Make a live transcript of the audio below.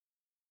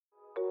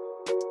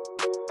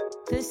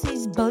This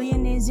is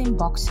Billionaires in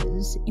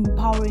Boxes,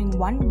 empowering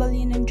 1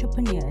 billion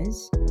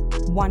entrepreneurs,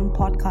 one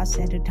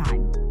podcast at a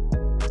time.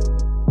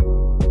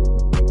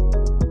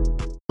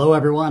 Hello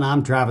everyone,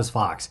 I'm Travis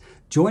Fox.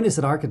 Join us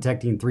at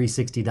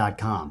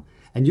architecting360.com.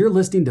 And you're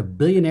listening to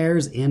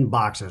Billionaires in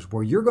Boxers,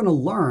 where you're going to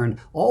learn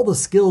all the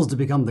skills to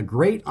become the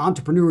great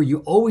entrepreneur you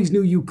always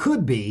knew you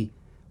could be,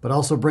 but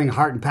also bring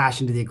heart and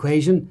passion to the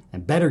equation.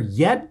 And better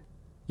yet,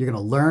 you're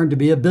going to learn to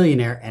be a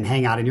billionaire and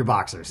hang out in your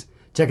boxers.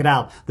 Check it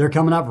out. They're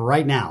coming up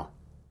right now.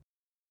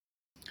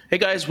 Hey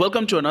guys,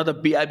 welcome to another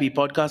BIB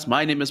podcast.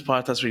 My name is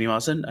Partha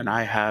Srinivasan and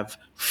I have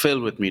Phil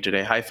with me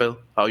today. Hi Phil,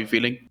 how are you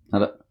feeling?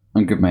 Hello.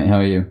 I'm good, mate. How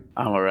are you?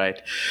 I'm all right.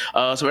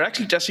 So we're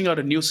actually testing out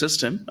a new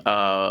system.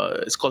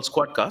 It's called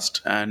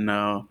Squadcast, and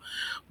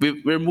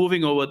we're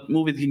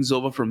moving things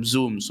over from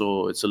Zoom.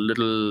 So it's a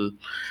little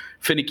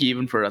finicky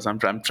even for us. I'm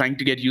trying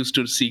to get used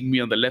to seeing me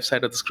on the left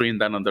side of the screen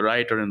than on the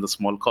right or in the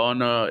small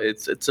corner.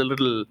 It's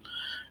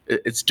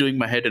doing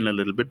my head in a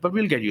little bit, but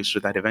we'll get used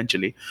to that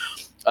eventually.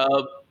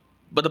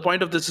 But the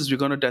point of this is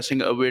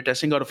we're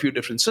testing out a few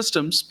different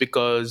systems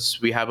because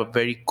we have a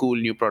very cool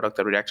new product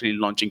that we're actually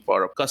launching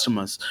for our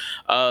customers.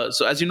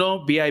 So as you know,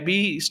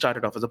 BIB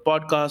started off as a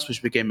podcast,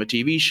 which became a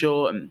TV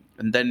show. And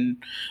then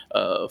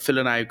Phil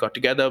and I got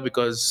together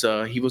because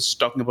he was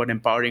talking about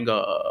empowering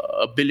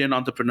a billion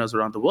entrepreneurs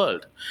around the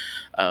world,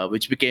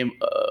 which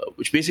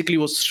basically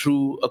was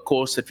through a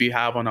course that we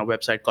have on our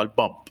website called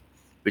Bump,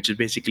 which is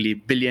basically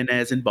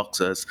Billionaires in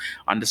Boxers,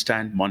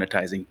 Understand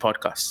Monetizing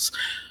Podcasts.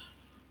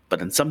 But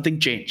then something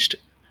changed.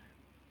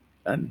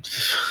 And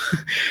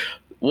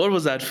what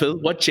was that, Phil?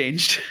 What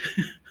changed?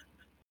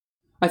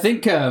 I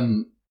think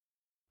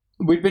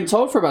we've been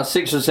told for about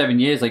 6 or 7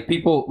 years, we've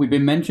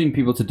been mentoring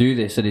people to do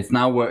this, and it's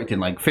now worked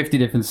in 50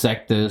 different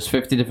sectors,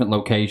 50 different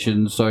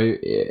locations. So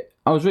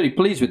I was really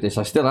pleased with this.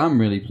 I still am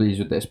really pleased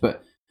with this.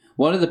 But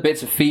one of the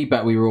bits of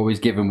feedback we were always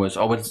given was,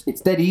 it's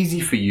dead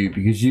easy for you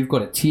because you've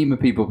got a team of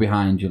people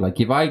behind you.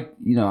 If I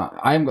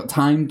haven't got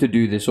time to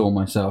do this all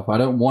myself. I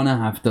don't want to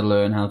have to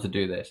learn how to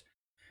do this.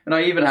 And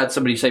I even had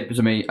somebody say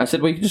to me, I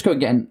said, well, you can just go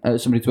and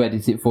get somebody to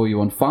edit it for you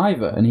on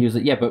Fiverr. And he was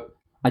like, yeah, but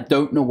I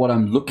don't know what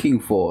I'm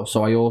looking for.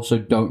 So I also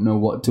don't know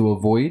what to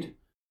avoid.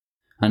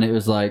 And it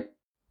was like,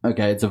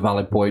 okay, it's a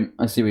valid point.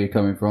 I see where you're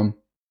coming from.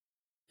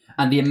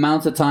 And the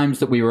amount of times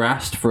that we were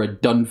asked for a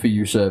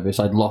done-for-you service,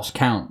 I'd lost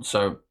count.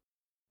 So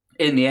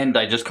in the end,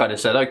 I just kind of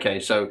said, okay,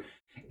 so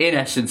in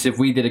essence, if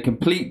we did a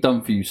complete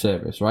done-for-you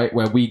service, right,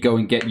 where we go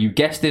and get you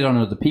guested on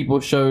other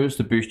people's shows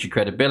to boost your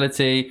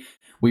credibility,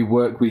 we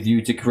work with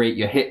you to create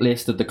your hit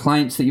list of the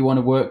clients that you want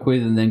to work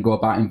with and then go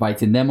about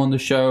inviting them on the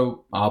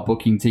show. Our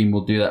booking team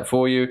will do that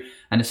for you.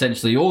 And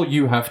essentially all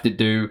you have to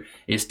do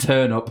is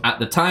turn up at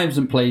the times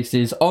and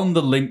places on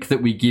the link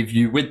that we give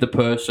you with the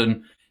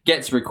person,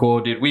 gets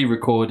recorded, we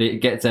record it,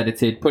 it gets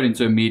edited, put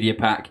into a media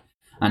pack,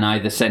 and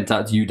either sent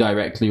out to you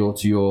directly or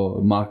to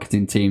your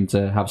marketing team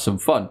to have some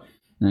fun.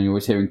 And you're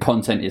always hearing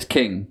content is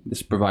king.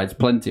 This provides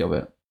plenty of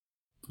it.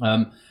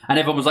 And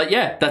everyone was like,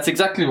 yeah, that's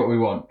exactly what we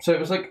want. So it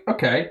was like,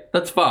 okay,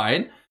 that's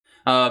fine.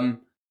 But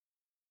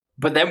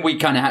then we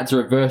kind of had to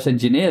reverse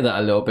engineer that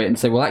a little bit and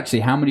say, well, actually,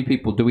 how many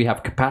people do we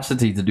have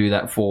capacity to do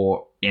that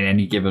for in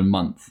any given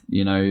month?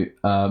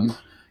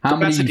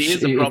 Capacity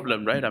is a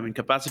problem, right? I mean,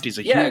 capacity is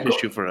a huge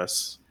issue for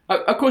us.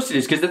 Of course it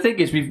is, because the thing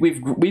is,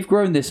 we've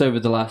grown this over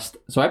the last.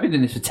 So I've been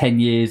doing this for 10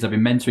 years. I've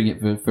been mentoring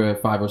it for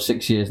 5 or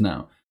 6 years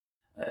now.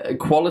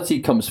 Quality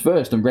comes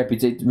first, and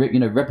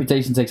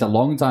reputation takes a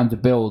long time to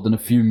build and a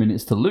few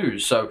minutes to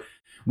lose. So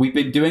we've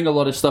been doing a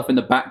lot of stuff in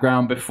the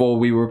background before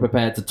we were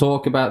prepared to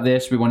talk about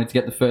this. We wanted to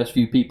get the first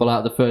few people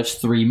out the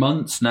first 3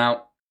 months.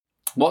 Now,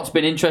 what's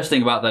been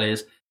interesting about that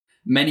is for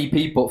many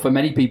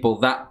people,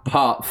 that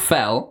part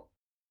fell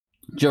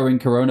during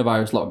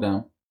coronavirus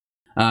lockdown.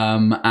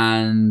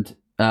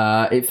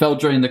 It fell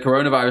during the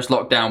coronavirus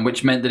lockdown,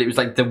 which meant that it was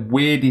the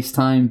weirdest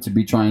time to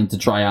be trying to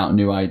try out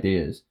new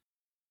ideas.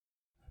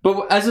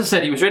 But as I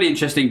said, it was really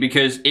interesting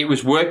because it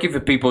was working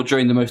for people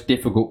during the most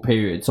difficult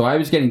period. So I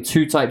was getting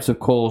 2 types of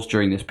calls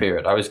during this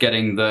period. I was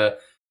getting the,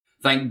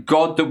 thank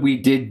God that we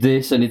did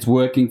this and it's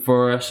working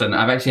for us. And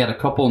I've actually had a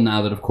couple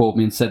now that have called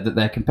me and said that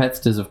their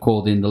competitors have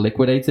called in the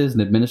liquidators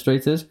and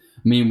administrators.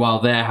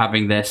 Meanwhile, they're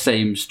having their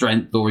same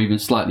strength or even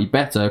slightly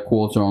better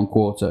quarter on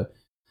quarter,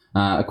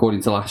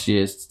 according to last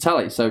year's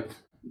tally. So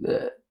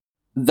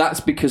that's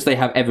because they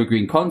have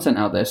evergreen content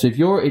out there. So if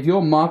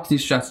your marketing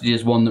strategy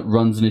is one that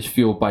runs and is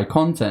fueled by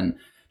content,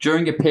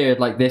 during a period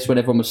like this when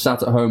everyone was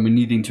sat at home and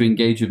needing to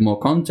engage with more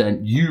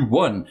content, you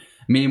won.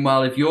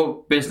 Meanwhile, if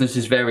your business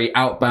is very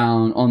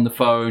outbound, on the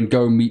phone,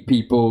 go meet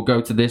people, go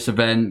to this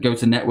event, go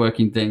to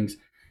networking things,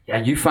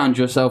 you found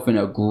yourself in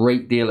a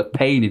great deal of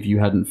pain if you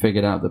hadn't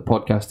figured out that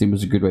podcasting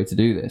was a good way to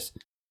do this.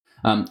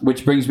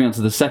 Which brings me on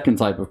to the second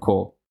type of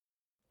call.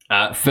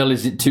 Phil,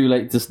 is it too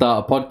late to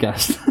start a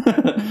podcast?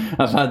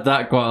 I've had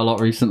that quite a lot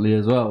recently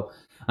as well.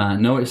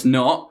 No, it's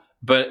not.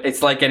 But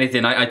it's like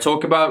anything. I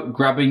talk about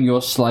grabbing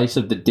your slice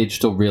of the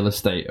digital real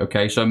estate,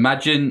 okay? So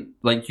imagine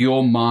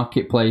your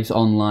marketplace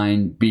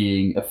online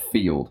being a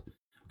field,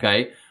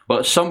 okay? But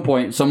at some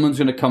point, someone's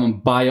going to come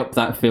and buy up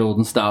that field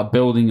and start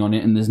building on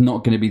it, and there's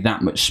not going to be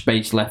that much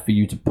space left for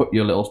you to put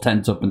your little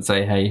tent up and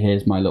say, hey,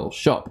 here's my little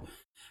shop.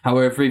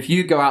 However, if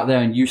you go out there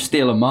and you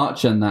steal a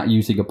march on that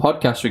using a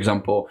podcast, for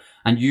example,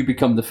 and you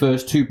become the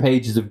first 2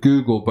 pages of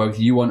Google, both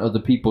you on other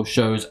people's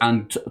shows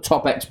and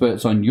top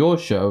experts on your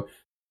show,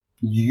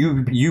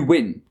 you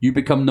win. You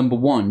become number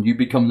one. You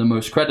become the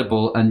most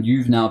credible, and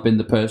you've now been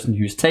the person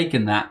who's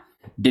taken that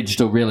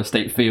digital real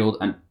estate field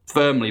and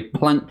firmly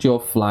planted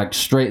your flag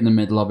straight in the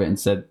middle of it and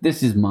said,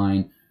 this is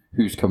mine.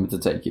 Who's coming to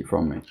take it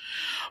from me?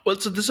 Well,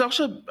 so this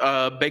also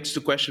begs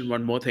to question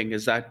one more thing,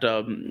 is that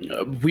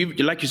we've,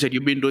 like you said,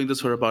 you've been doing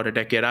this for about a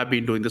decade. I've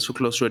been doing this for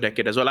close to a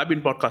decade as well. I've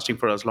been podcasting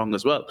for as long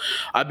as well.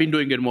 I've been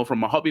doing it more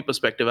from a hobby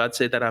perspective. I'd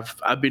say that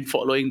I've been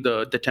following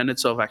the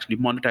tenets of actually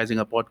monetizing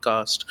a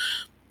podcast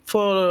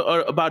for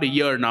about a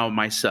year now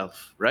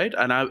myself, right?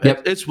 And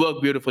it's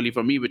worked beautifully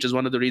for me, which is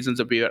one of the reasons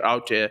that we are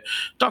out here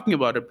talking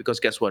about it,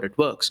 because guess what? It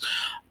works.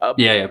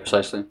 Yeah,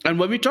 precisely. And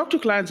when we talk to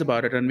clients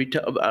about it, and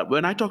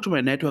when I talk to my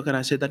network and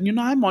I say that,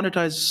 I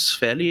monetize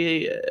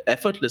fairly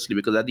effortlessly,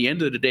 because at the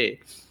end of the day,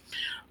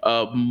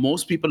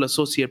 most people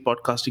associate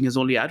podcasting as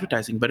only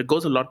advertising, but it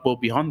goes a lot more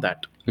beyond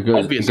that. It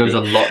goes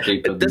a lot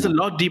deeper. There's a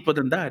lot deeper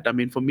than that. I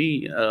mean, for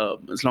me,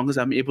 as long as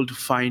I'm able to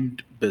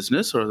find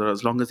business, or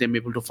as long as I'm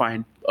able to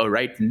find a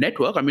right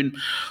network, I mean,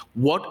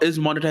 what is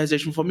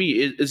monetization for me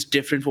is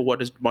different for what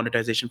is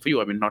monetization for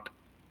you. I mean, not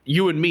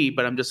you and me,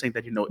 but I'm just saying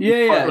that,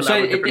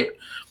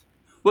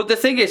 Well, the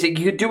thing is, you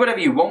can do whatever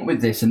you want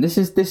with this, and this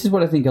is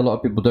what I think a lot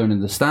of people don't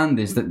understand,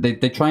 is that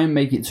they try and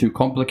make it too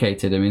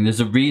complicated. I mean, there's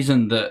a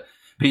reason that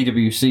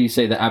PwC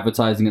say that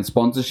advertising and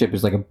sponsorship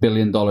is like $1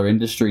 billion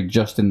industry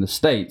just in the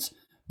States,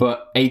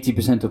 but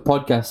 80% of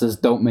podcasters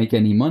don't make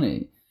any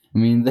money. I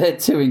mean, they're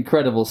two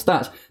incredible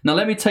stats. Now,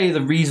 let me tell you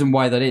the reason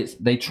why that is.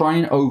 They try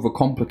and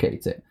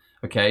overcomplicate it,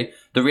 okay?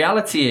 The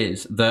reality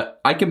is that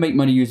I can make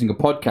money using a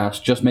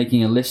podcast just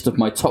making a list of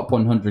my top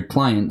 100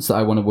 clients that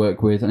I want to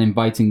work with and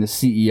inviting the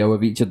CEO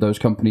of each of those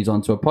companies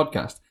onto a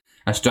podcast,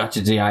 a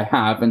strategy I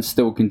have and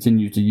still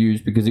continue to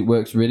use because it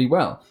works really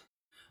well.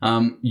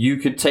 You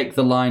could take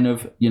the line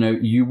of,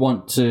 you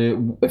want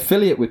to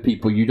affiliate with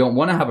people. You don't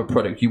want to have a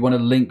product. You want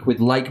to link with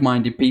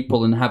like-minded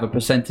people and have a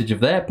percentage of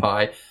their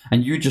pie.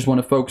 And you just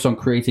want to focus on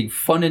creating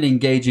fun and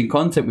engaging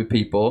content with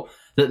people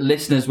that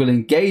listeners will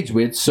engage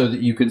with so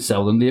that you can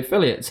sell them the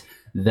affiliates.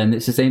 Then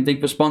it's the same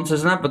thing for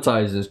sponsors and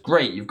advertisers.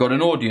 Great. You've got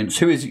an audience.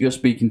 Who is it you're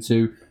speaking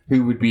to?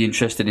 Who would be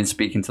interested in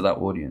speaking to that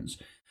audience?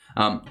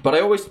 But I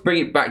always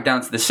bring it back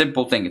down to the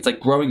simple thing. It's like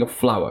growing a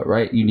flower,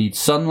 right? You need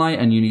sunlight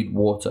and you need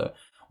water.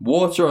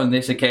 Water on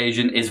this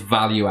occasion is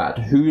value add.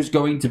 Who's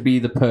going to be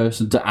the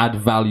person to add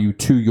value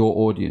to your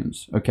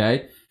audience,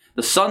 okay?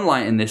 The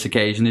sunlight in this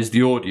occasion is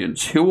the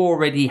audience. Who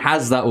already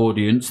has that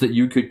audience that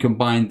you could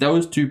combine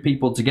those two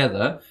people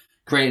together,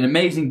 create an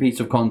amazing piece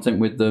of content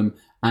with them,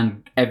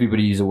 and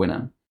everybody's a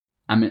winner.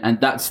 I mean, and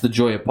that's the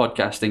joy of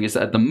podcasting, is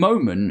that at the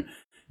moment,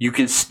 you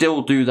can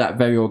still do that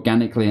very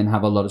organically and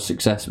have a lot of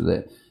success with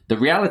it. The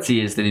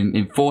reality is that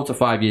in 4 to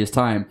 5 years'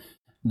 time,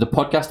 the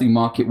podcasting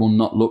market will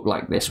not look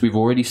like this. We've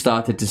already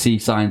started to see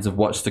signs of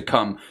what's to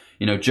come.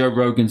 Joe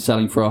Rogan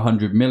selling for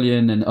 $100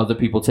 million and other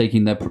people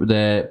taking their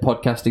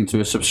podcasting to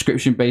a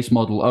subscription-based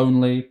model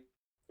only.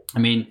 I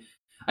mean,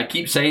 I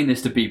keep saying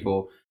this to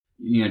people,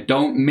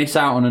 don't miss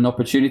out on an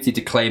opportunity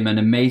to claim an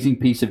amazing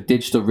piece of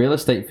digital real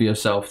estate for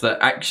yourself that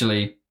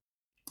actually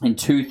in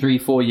 2, 3,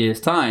 4 years'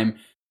 time,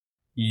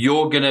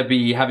 you're going to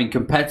be having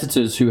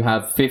competitors who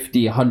have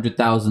 50,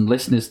 100,000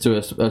 listeners to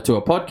a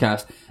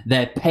podcast.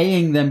 They're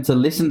paying them to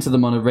listen to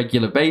them on a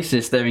regular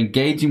basis. They're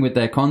engaging with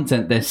their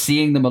content. They're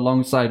seeing them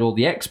alongside all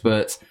the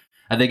experts.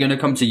 Are they going to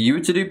come to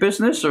you to do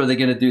business, or are they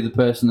going to do the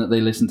person that they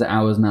listen to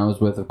hours and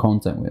hours worth of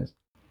content with?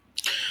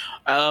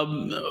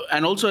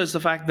 And also it's the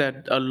fact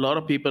that a lot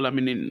of people, I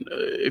mean,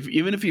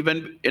 even if we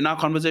went in our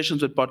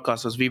conversations with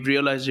podcasters, we've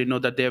realized,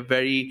 that they're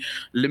very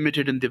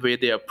limited in the way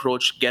they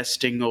approach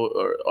guesting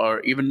or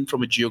even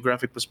from a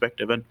geographic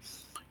perspective. And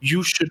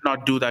you should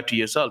not do that to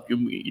yourself. You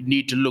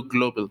need to look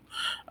global,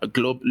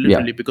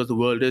 literally, because the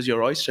world is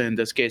your oyster in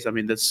this case. I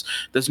mean,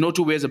 there's no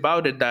two ways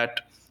about it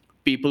that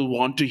people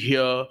want to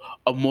hear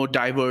a more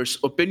diverse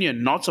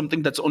opinion, not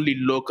something that's only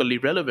locally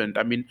relevant.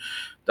 I mean,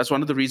 that's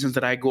one of the reasons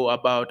that I go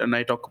about and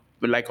I talk,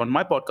 like on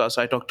my podcast,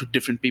 I talk to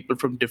different people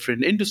from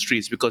different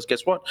industries, because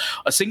guess what?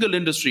 A single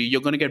industry, you're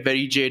going to get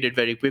very jaded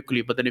very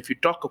quickly. But then if you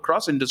talk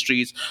across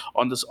industries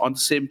on the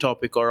same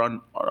topic or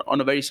on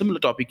a very similar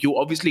topic, you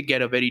obviously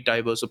get a very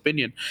diverse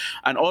opinion.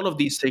 And all of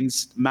these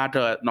things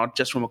matter, not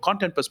just from a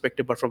content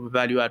perspective, but from a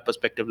value add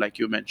perspective, like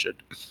you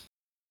mentioned.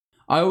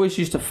 I always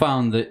used to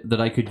found that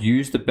I could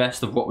use the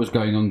best of what was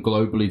going on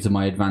globally to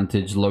my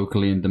advantage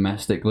locally and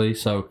domestically.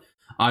 So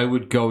I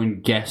would go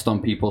and guest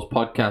on people's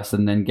podcasts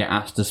and then get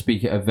asked to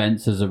speak at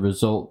events as a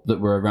result that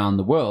were around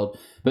the world.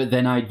 But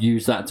then I'd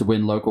use that to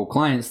win local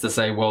clients to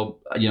say, well,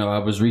 I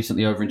was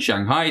recently over in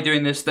Shanghai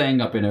doing this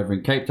thing. I've been over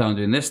in Cape Town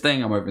doing this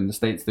thing. I'm over in the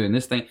States doing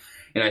this thing.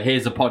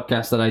 Here's a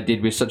podcast that I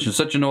did with such and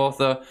such an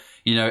author,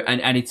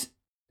 and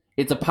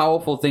it's a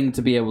powerful thing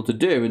to be able to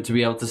do, and to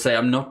be able to say,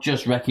 I'm not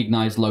just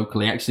recognized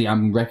locally, actually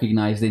I'm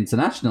recognized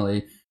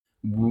internationally.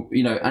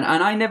 You know, and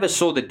I never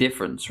saw the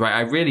difference, right?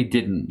 I really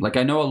didn't. Like,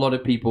 I know a lot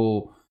of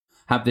people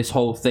have this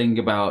whole thing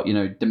about,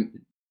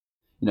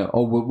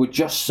 oh, we're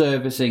just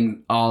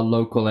servicing our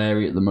local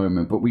area at the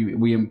moment, but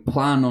we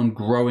plan on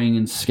growing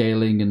and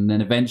scaling and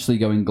then eventually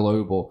going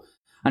global.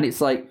 And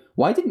it's like,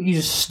 why didn't you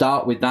just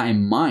start with that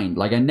in mind?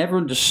 Like, I never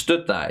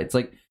understood that. It's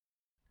like,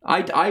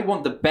 I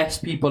want the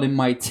best people in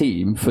my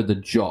team for the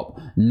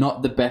job,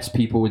 not the best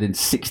people within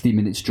 60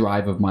 minutes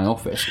drive of my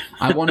office.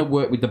 I want to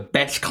work with the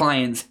best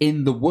clients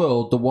in the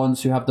world, the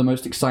ones who have the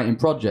most exciting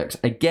projects.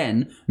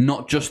 Again,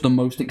 not just the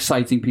most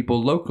exciting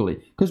people locally.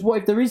 Because what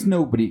if there is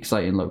nobody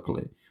exciting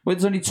locally? Well,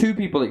 there's only 2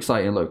 people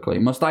exciting locally.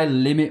 Must I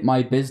limit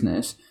my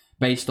business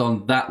based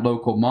on that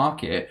local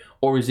market?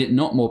 Or is it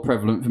not more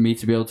prevalent for me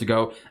to be able to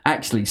go,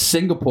 actually,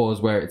 Singapore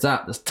is where it's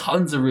at. There's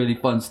tons of really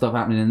fun stuff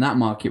happening in that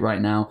market right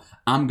now.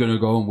 I'm going to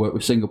go and work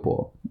with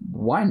Singapore.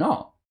 Why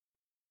not?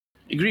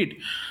 Agreed.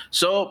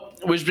 So,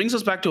 which brings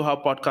us back to how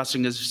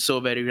podcasting is so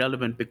very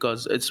relevant,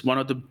 because it's one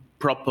of the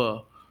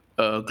proper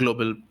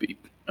global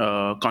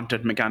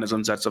content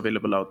mechanisms that's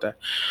available out there.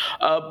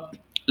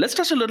 Let's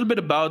touch a little bit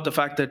about the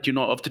fact that,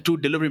 of the 2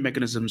 delivery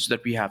mechanisms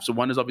that we have. So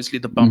one is obviously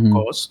the bump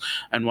course,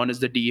 and one is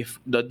the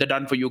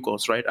done for you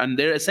course, right? And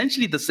they're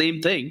essentially the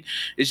same thing.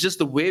 It's just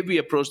the way we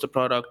approach the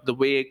product, the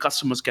way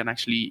customers can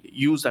actually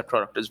use that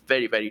product is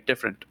very, very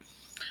different.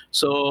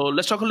 So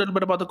let's talk a little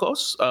bit about the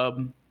course.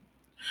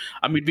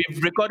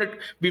 We've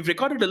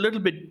recorded a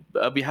little bit.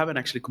 We haven't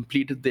actually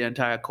completed the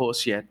entire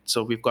course yet.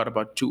 So we've got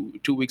about two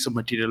weeks of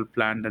material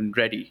planned and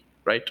ready,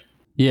 right?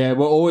 Yeah,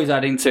 we're always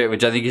adding to it,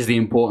 which I think is the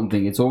important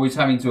thing. It's always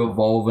having to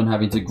evolve and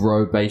having to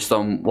grow based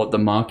on what the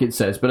market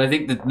says. But I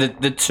think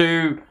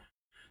the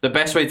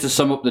best way to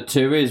sum up the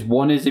 2 is,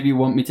 one is if you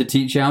want me to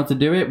teach you how to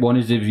do it, one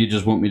is if you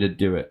just want me to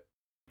do it.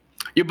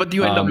 Yeah, but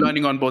you end up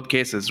learning on both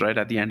cases, right?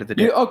 At the end of the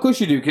day, yeah, of course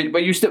you do.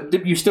 But you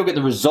still get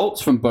the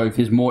results from both.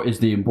 Is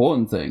the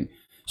important thing.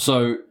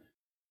 So,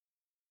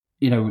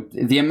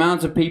 the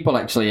amount of people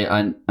actually,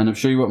 and I'm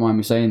sure you won't mind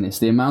me saying this,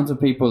 the amount of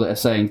people that are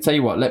saying, tell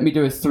you what, let me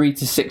do a 3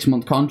 to 6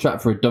 month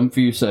contract for a done for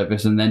you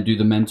service and then do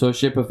the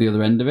mentorship of the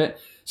other end of it.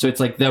 So it's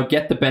like they'll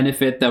get the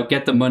benefit, they'll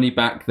get the money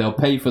back, they'll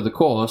pay for the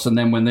course, and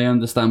then when they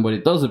understand what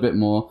it does a bit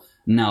more,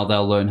 now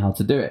they'll learn how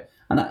to do it.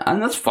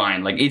 And that's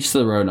fine. Like, each to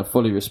their own. I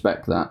fully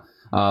respect that.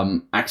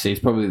 Actually,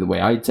 it's probably the way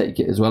I'd take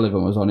it as well, if I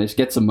was honest.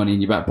 Get some money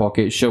in your back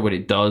pocket, show what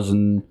it does,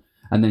 and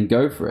then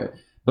go for it.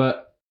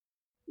 But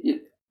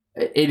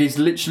it is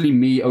literally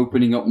me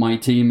opening up my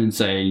team and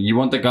saying, you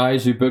want the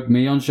guys who book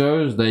me on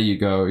shows? There you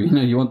go.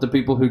 You want the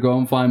people who go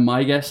and find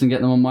my guests and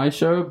get them on my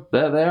show?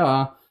 There they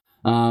are.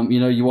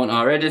 You want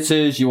our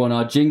editors, you want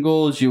our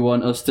jingles, you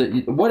want us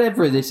to,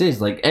 whatever this is,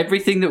 like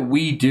everything that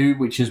we do,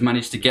 which has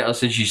managed to get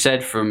us, as you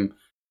said, from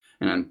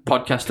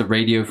podcast to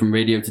radio, from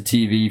radio to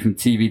TV, from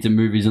TV to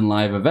movies and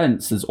live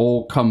events, has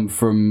all come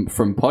from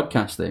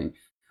podcasting.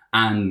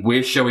 And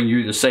we're showing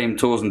you the same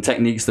tools and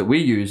techniques that we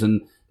use.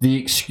 And the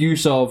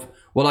excuse of,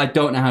 well, I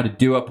don't know how to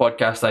do a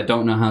podcast, I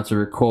don't know how to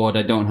record,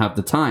 I don't have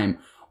the time.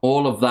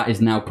 All of that is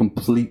now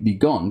completely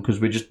gone because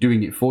we're just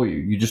doing it for you.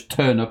 You just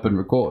turn up and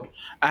record.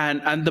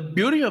 And the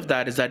beauty of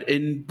that is that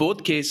in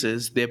both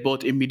cases, they're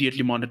both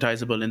immediately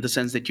monetizable, in the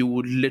sense that you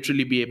would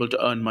literally be able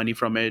to earn money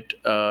from it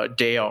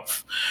day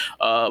off.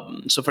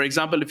 So for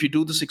example, if you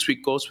do the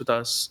 6-week course with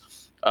us,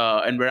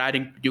 and we're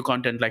adding new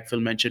content, like Phil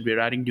mentioned, we're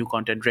adding new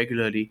content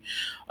regularly.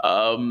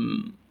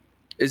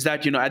 Is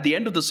that, at the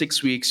end of the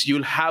 6 weeks,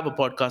 you'll have a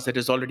podcast that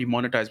is already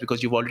monetized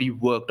because you've already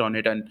worked on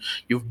it and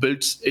you've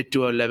built it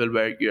to a level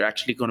where you're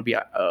actually going to be,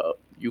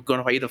 you're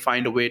going to either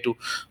find a way to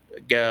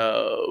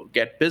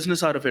get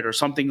business out of it or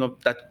something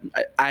that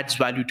adds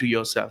value to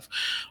yourself.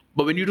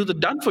 But when you do the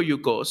done for you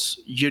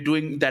course, you're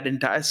doing that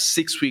entire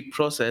 6-week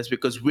process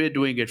because we're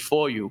doing it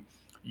for you.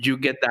 You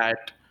get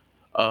that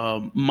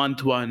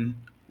month 1,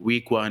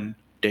 week 1,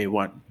 day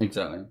 1.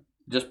 Exactly.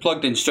 Just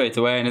plugged in straight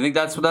away. And I think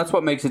that's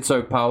what makes it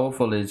so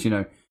powerful is,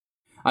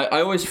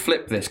 I always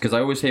flip this because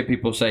I always hear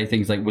people say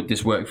things like, would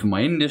this work for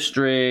my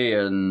industry?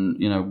 And,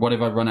 what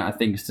if I run out of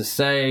things to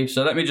say?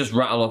 So let me just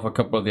rattle off a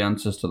couple of the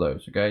answers to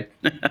those, okay?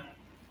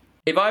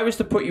 If I was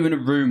to put you in a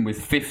room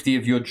with 50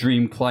 of your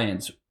dream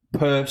clients,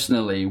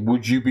 personally,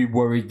 would you be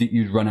worried that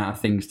you'd run out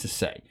of things to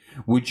say?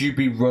 Would you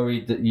be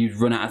worried that you'd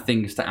run out of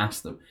things to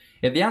ask them?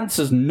 If the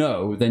answer's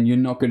no, then you're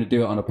not going to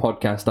do it on a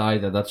podcast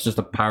either. That's just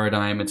a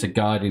paradigm. It's a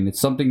guardian. It's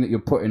something that you're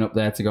putting up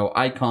there to go,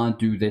 I can't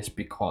do this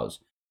because.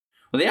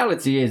 Well, the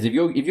reality is, if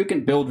you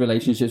can build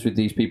relationships with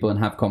these people and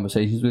have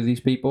conversations with these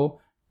people,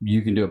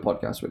 you can do a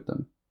podcast with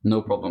them.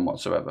 No problem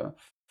whatsoever.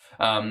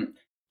 Can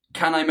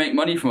I make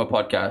money from a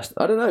podcast?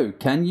 I don't know.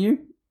 Can you?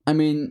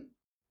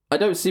 I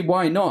don't see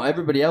why not.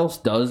 Everybody else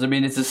does.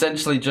 It's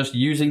essentially just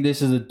using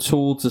this as a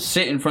tool to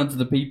sit in front of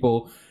the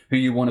people who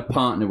you want to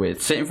partner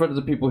with, sit in front of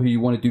the people who you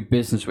want to do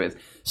business with,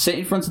 sit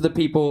in front of the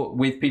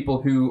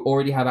people who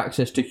already have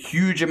access to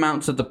huge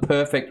amounts of the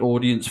perfect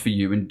audience for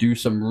you and do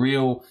some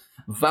real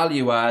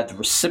value add,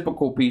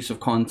 reciprocal piece of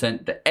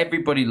content that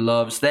everybody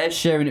loves. They're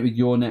sharing it with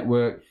your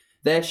network.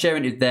 They're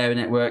sharing it with their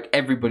network.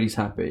 Everybody's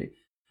happy.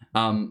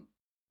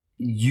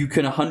 You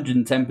can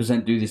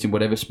 110% do this in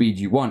whatever speed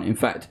you want. In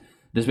fact,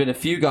 there's been a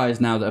few guys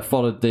now that have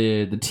followed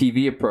the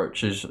TV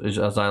approach,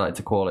 as I like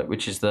to call it,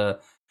 which is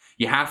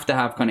you have to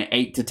have kind of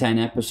 8 to 10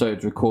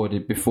 episodes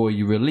recorded before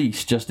you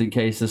release, just in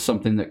case there's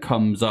something that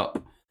comes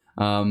up,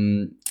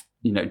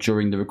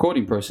 during the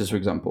recording process, for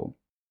example.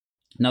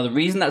 Now, the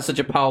reason that's such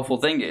a powerful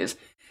thing is,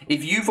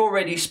 if you've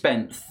already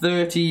spent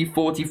 30,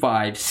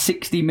 45,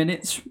 60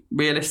 minutes,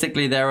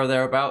 realistically there or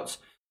thereabouts,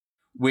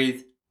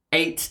 with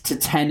 8 to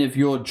 10 of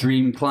your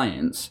dream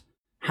clients,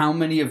 how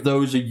many of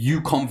those are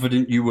you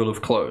confident you will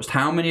have closed?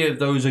 How many of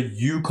those are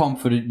you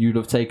confident you'd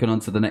have taken on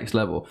to the next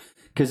level?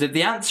 Because if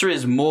the answer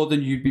is more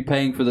than you'd be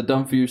paying for the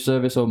Done For You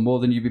service or more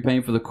than you'd be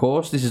paying for the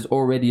course, this is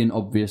already an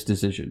obvious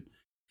decision.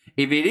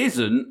 If it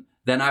isn't,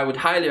 then I would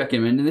highly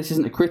recommend, and this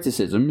isn't a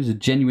criticism, it's a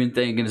genuine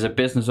thing, and as a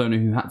business owner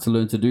who had to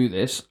learn to do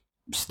this,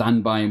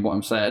 stand by in what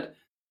I'm said,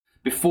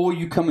 before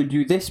you come and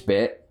do this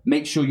bit,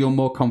 make sure you're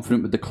more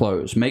confident with the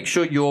close. Make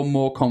sure you're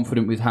more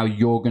confident with how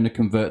you're going to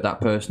convert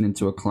that person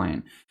into a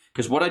client.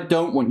 Because what I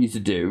don't want you to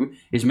do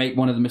is make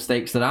one of the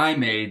mistakes that I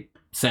made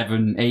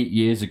 7, 8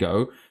 years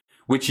ago,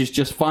 which is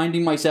just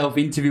finding myself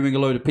interviewing a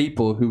load of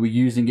people who were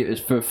using it as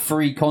for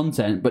free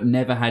content, but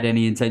never had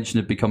any intention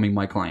of becoming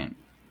my client.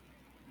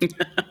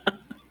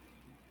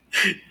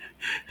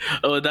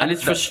 And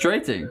it's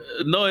frustrating.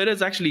 No, it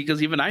is actually,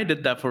 because even I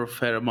did that for a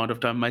fair amount of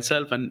time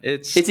myself, and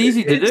it's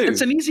easy to do.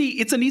 It's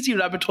an easy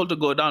rabbit hole to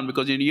go down,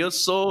 because you're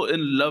so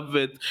in love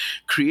with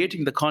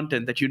creating the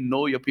content that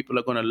your people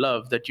are going to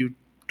love, that you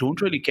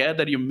don't really care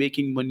that you're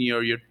making money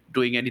or you're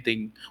doing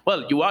anything.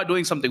 Well, you are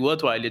doing something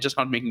worthwhile. You're just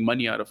not making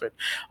money out of it.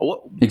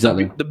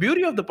 Exactly. The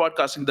beauty of the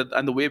podcasting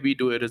and the way we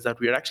do it is that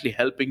we are actually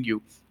helping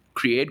you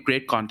create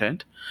great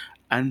content,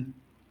 and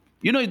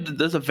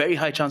there's a very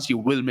high chance you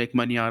will make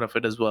money out of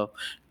it as well.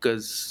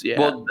 Because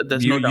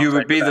there's no you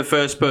would be the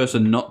first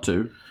person not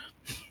to.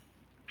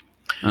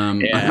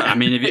 I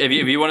mean, if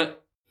you want to.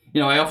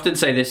 I often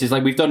say this is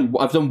like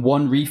I've done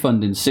one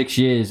refund in 6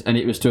 years, and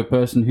it was to a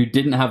person who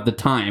didn't have the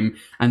time,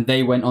 and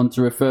they went on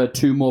to refer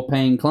 2 more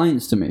paying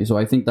clients to me. So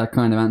I think that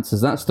kind of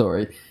answers that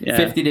story. Yeah.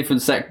 50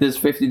 different sectors,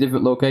 50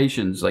 different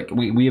locations. Like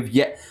we have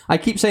yet. I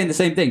keep saying the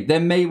same thing.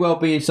 There may well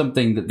be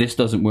something that this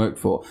doesn't work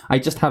for. I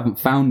just haven't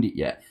found it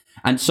yet.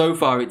 And so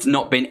far, it's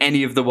not been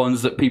any of the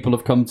ones that people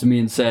have come to me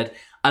and said,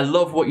 I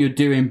love what you're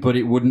doing, but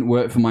it wouldn't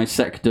work for my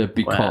sector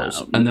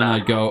because. And then I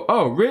go,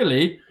 oh,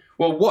 really?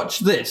 Well, watch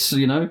this,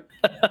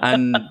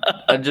 and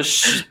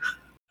just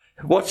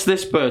watch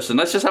this person.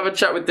 Let's just have a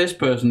chat with this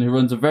person who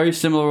runs a very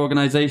similar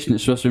organization.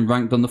 It's just been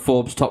ranked on the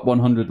Forbes top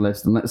 100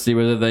 list, and let's see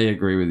whether they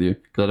agree with you,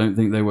 because I don't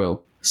think they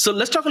will. So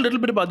let's talk a little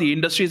bit about the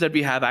industries that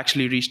we have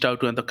actually reached out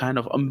to and the kind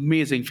of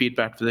amazing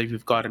feedback that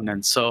we've gotten.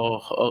 And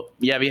so,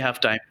 we have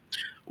time.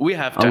 We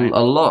have time.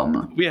 A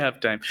lot. We have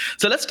time.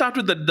 So let's start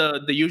with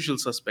the usual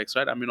suspects,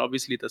 right? I mean,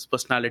 obviously, there's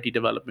personality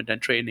development and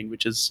training,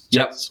 which is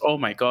just, oh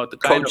my God. The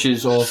kind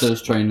coaches,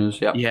 authors, trainers,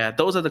 Yeah,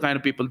 those are the kind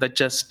of people that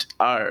just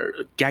are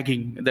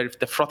gagging, they're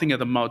frothing at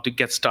the mouth to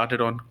get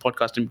started on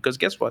podcasting. Because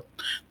guess what?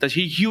 There's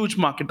a huge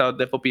market out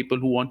there for people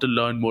who want to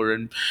learn more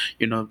and,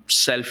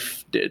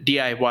 self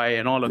DIY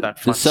and all of that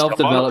fun stuff. The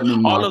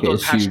self-development market all of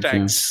those is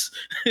hashtags.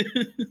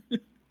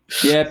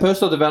 Huge,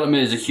 personal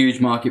development is a huge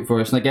market for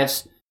us. And I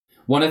guess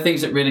one of the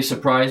things that really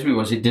surprised me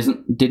was it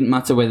didn't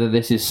matter whether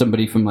this is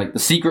somebody from like The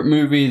Secret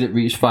movie that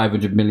reached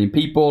 500 million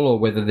people, or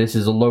whether this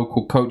is a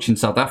local coach in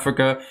South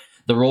Africa.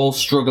 They're all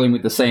struggling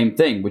with the same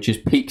thing, which is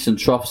peaks and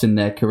troughs in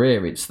their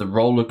career. It's the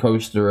roller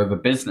coaster of a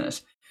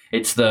business.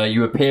 It's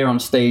you appear on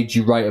stage,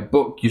 you write a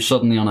book, you're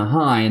suddenly on a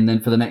high, and then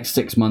for the next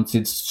 6 months,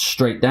 it's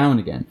straight down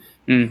again.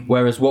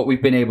 Whereas what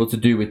we've been able to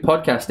do with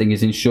podcasting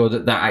is ensure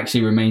that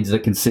actually remains at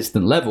a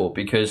consistent level,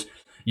 because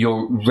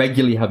you're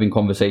regularly having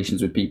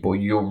conversations with people.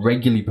 You're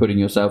regularly putting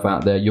yourself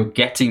out there. You're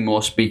getting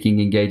more speaking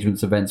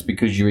engagements, events,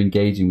 because you're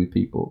engaging with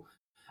people.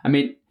 I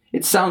mean,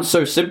 it sounds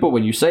so simple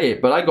when you say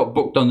it, but I got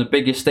booked on the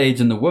biggest stage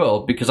in the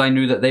world because I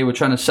knew that they were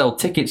trying to sell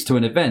tickets to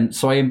an event.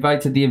 So I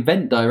invited the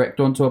event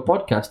director onto a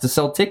podcast to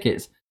sell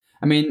tickets.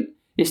 I mean,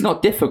 it's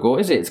not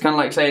difficult, is it? It's kind of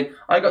like saying,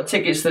 I got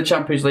tickets to the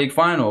Champions League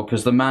final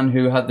because the man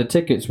who had the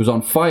tickets was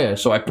on fire.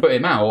 So I put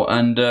him out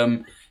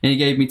and he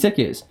gave me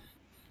tickets.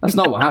 That's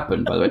not what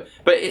happened, by the way.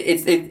 But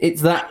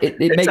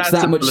it makes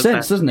that much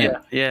sense, doesn't it?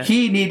 Yeah.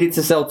 He needed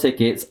to sell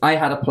tickets. I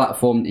had a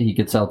platform that he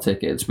could sell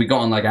tickets. We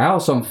got on like a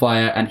house on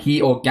fire, and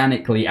he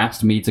organically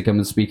asked me to come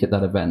and speak at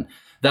that event.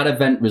 That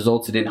event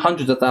resulted in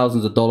hundreds of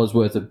thousands of dollars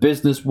worth of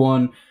business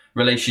won,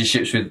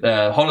 relationships with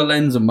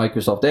HoloLens and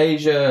Microsoft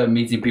Asia,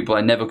 meeting people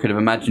I never could have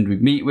imagined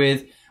we'd meet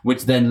with,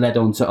 which then led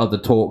on to other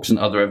talks and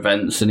other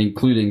events, and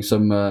including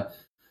some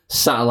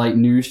satellite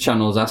news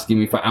channels asking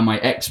me for my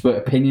expert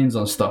opinions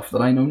on stuff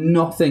that I know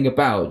nothing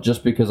about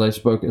just because I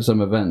spoke at some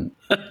event.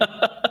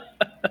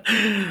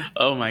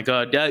 Oh my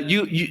God. Yeah,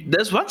 you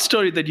there's one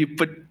story that you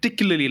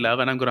particularly love,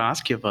 and I'm going to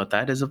ask you about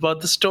that, is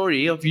about the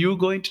story of you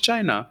going to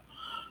China.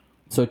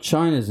 So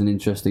China's an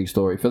interesting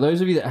story. For those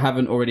of you that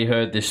haven't already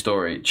heard this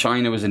story,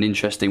 China was an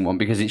interesting one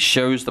because it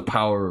shows the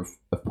power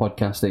of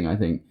podcasting, I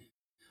think.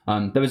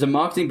 There was a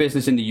marketing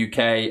business in the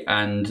UK,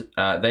 and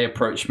they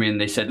approached me and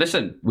they said,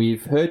 listen,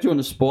 we've heard you on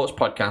a sports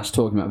podcast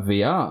talking about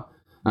VR,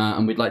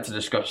 and we'd like to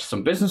discuss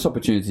some business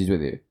opportunities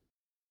with you.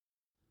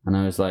 And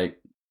I was like,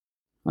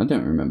 I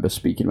don't remember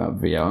speaking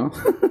about VR.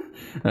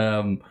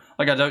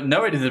 I don't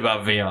know anything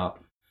about VR.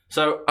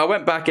 So I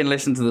went back and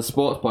listened to the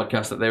sports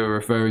podcast that they were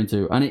referring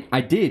to, and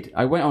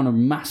I went on a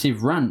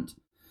massive rant.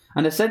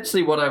 And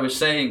essentially what I was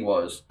saying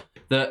was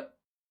that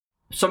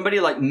somebody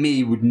like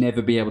me would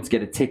never be able to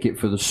get a ticket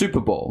for the Super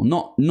Bowl,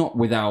 not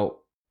without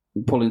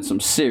pulling some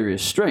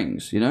serious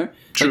strings, you know?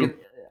 True. Like,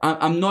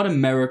 I'm not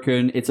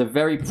American. It's a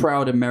very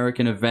proud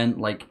American event.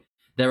 Like,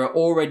 there are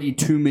already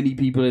too many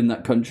people in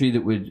that country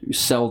that would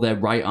sell their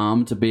right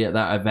arm to be at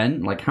that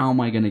event. Like, how am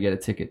I going to get a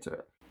ticket to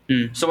it?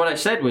 So what I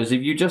said was,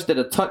 if you just did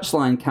a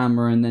touchline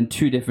camera and then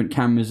two different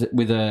cameras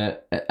with a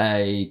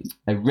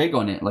rig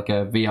on it, like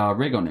a VR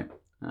rig on it,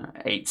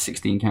 8,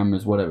 16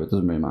 cameras, whatever, it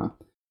doesn't really matter,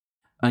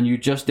 and you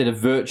just did a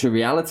virtual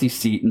reality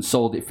seat and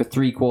sold it for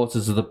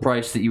 3/4 of the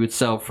price that you would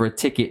sell for a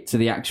ticket to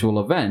the actual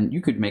event,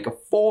 you could make a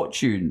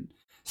fortune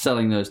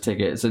selling those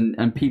tickets,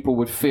 and people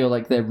would feel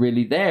like they're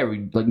really there,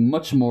 like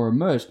much more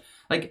immersed.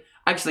 Like,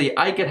 actually,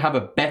 I could have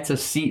a better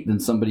seat than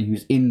somebody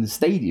who's in the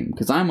stadium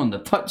because I'm on the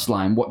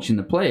touchline watching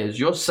the players.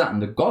 You're sat in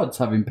the gods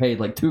having paid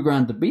like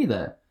 $2,000 to be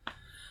there.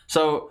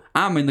 So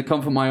I'm in the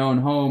comfort of my own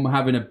home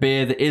having a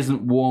beer that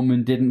isn't warm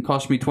and didn't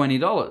cost me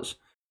 $20.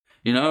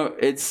 You know,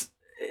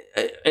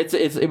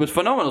 it was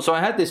phenomenal. So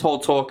I had this whole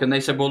talk and they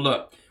said, well,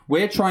 look,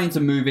 we're trying to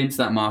move into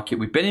that market.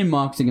 We've been in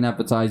marketing and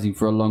advertising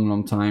for a long,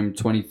 long time,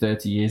 20,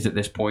 30 years at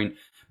this point,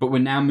 but we're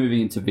now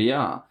moving into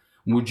VR.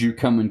 Would you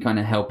come and kind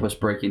of help us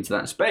break into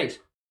that space?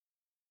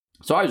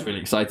 So I was really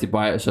excited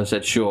by it. So I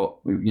said, sure,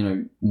 you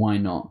know, why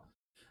not?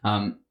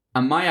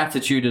 And my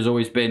attitude has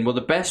always been, well,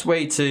 the best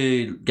way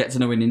to get to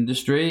know an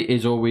industry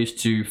is always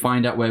to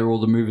find out where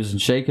all the movers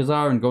and shakers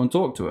are and go and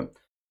talk to them.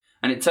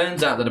 And it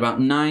turns out that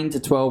about 9 to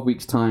 12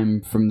 weeks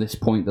time from this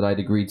point that I'd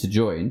agreed to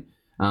join,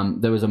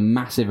 there was a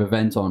massive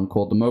event on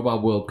called the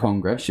Mobile World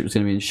Congress. It was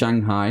going to be in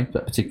Shanghai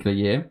that particular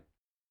year.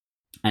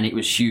 And it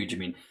was huge. I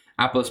mean,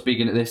 Apple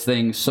speaking at this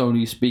thing,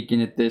 Sony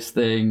speaking at this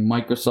thing,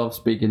 Microsoft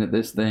speaking at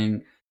this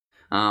thing.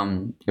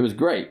 It was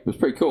great. It was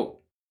pretty cool.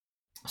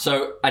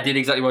 So I did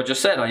exactly what I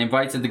just said. I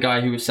invited the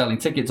guy who was selling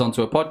tickets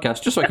onto a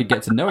podcast just so I could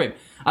get to know him.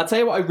 I'll tell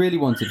you what I really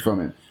wanted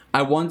from him.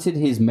 I wanted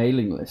his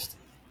mailing list.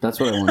 That's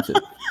what I wanted.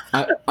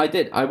 I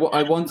did. I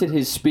wanted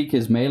his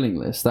speaker's mailing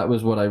list. That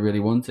was what I really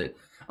wanted.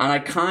 And I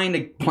kind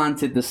of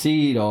planted the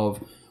seed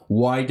of,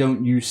 why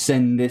don't you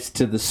send this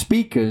to the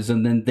speakers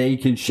and then they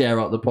can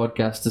share out the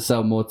podcast to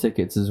sell more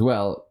tickets as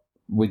well,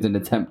 with an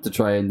attempt to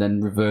try and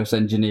then reverse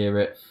engineer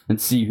it and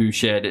see who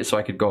shared it so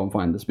I could go and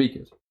find the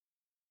speakers.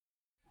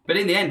 But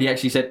in the end, he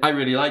actually said, I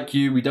really like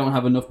you. We don't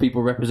have enough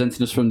people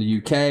representing us from the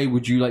UK.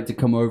 Would you like to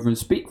come over and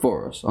speak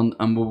for us?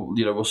 And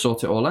we'll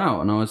sort it all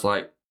out. And I was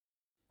like,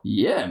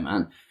 yeah,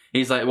 man.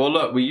 He's like, well,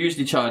 look, we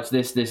usually charge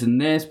this, this, and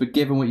this, but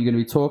given what you're going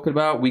to be talking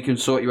about, we can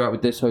sort you out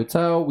with this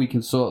hotel. We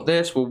can sort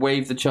this. We'll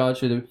waive the charge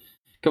for the...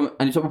 Come.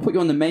 And he's like, we'll put you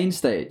on the main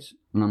stage.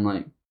 And I'm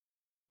like,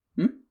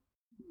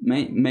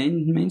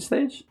 Main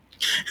stage?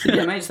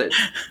 Yeah, main stage.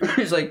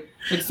 It's like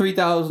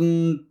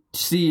 3,000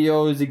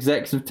 CEOs,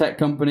 execs of tech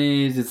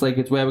companies. It's like,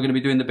 it's where we're going to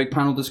be doing the big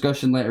panel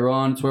discussion later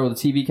on. It's where all the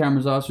TV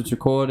cameras are, so it's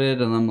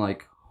recorded. And I'm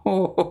like,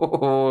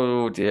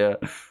 oh dear.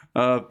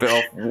 Bit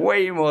off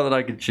way more than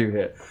I could chew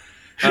here.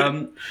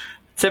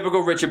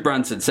 Typical Richard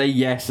Branson. Say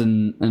yes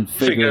and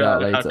figure it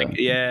out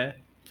later.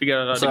 Figure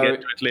out how to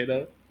get to it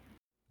later.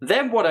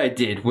 Then what I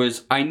did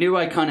was, I knew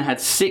I kind of had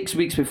 6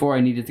 weeks before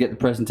I needed to get the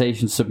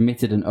presentation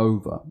submitted and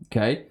over.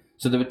 Okay?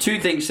 So there were two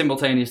things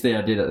simultaneously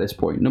I did at this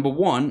point. Number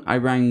one, I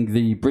rang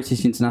the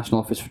British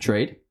International Office for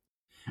Trade.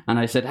 And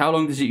I said, how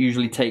long does it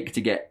usually take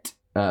to get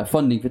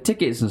funding for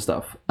tickets and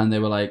stuff? And they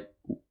were like,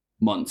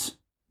 months.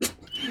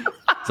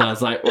 So I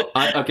was like, well,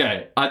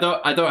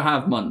 I don't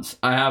have months.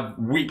 I have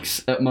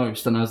weeks at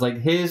most. And I was like,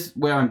 here's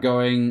where I'm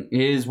going.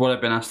 Here's what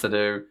I've been asked to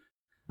do.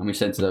 And we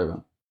sent it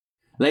over.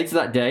 Later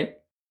that day,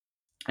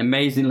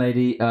 amazing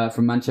lady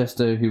from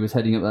Manchester who was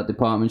heading up that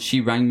department,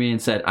 she rang me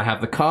and said, I have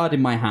the card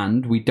in my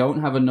hand. We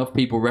don't have enough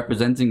people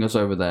representing us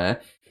over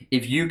there.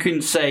 If you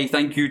can say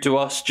thank you to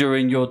us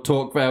during your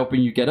talk for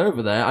helping you get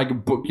over there, I can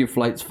book your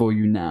flights for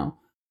you now.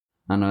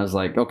 And I was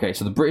like, okay,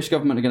 so the British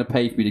government are going to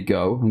pay for me to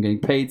go. I'm getting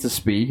paid to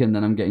speak, and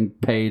then I'm getting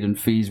paid and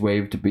fees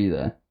waived to be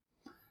there.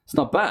 It's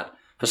not bad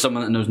for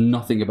someone that knows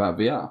nothing about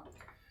VR.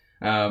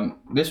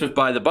 This was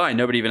by the by.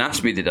 Nobody even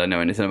asked me, did I know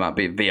anything about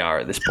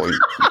VR at this point?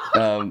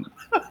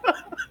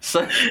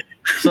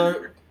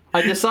 So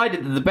I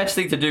decided that the best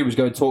thing to do was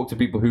go and talk to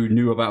people who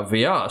knew about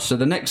VR. So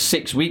the next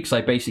 6 weeks,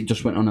 I basically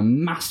just went on a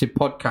massive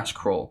podcast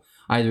crawl,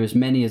 either as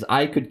many as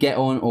I could get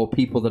on or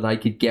people that I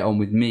could get on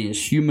with me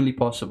as humanly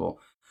possible.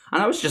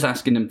 And I was just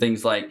asking them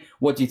things like,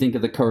 what do you think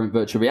of the current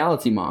virtual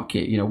reality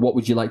market? You know, what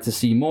would you like to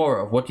see more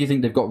of? What do you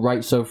think they've got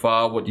right so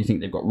far? What do you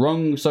think they've got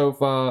wrong so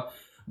far?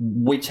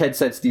 Which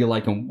headsets do you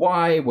like and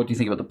why? What do you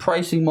think about the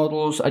pricing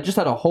models? I just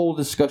had a whole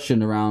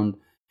discussion around,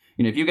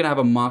 You know, if you're going to have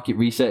a market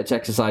research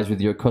exercise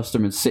with your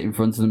customer and sit in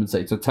front of them and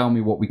say, so tell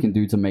me what we can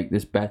do to make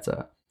this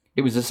better.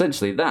 It was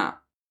essentially that.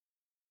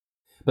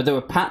 But there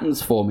were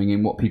patterns forming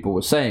in what people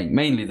were saying,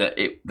 mainly that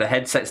the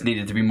headsets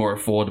needed to be more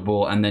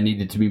affordable and there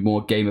needed to be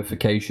more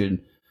gamification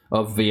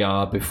of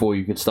VR before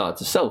you could start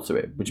to sell to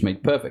it, which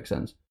made perfect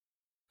sense.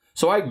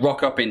 So I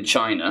rock up in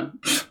China,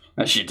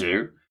 as you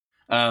do.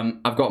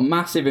 I've got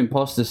massive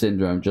imposter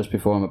syndrome just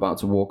before I'm about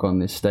to walk on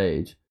this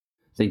stage,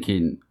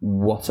 thinking,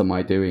 what am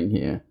I doing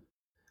here?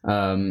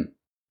 And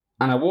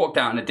I walked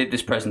out and I did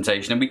this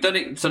presentation, and we'd done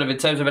it sort of in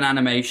terms of an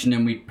animation,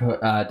 and we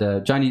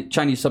had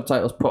Chinese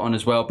subtitles put on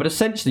as well. But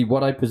essentially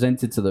what I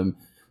presented to them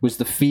was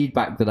the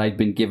feedback that I'd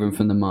been given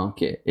from the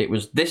market. It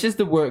was, this is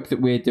the work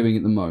that we're doing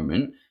at the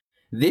moment.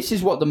 This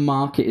is what the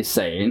market is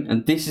saying,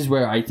 and this is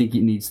where I think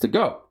it needs to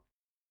go.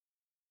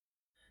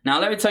 Now,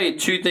 let me tell you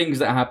two things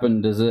that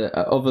happened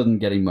other than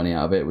getting money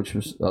out of it, which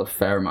was a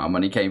fair amount of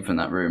money came from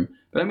that room.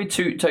 But let me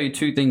tell you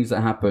two things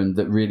that happened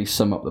that really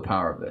sum up the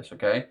power of this,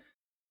 okay?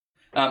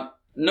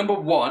 Number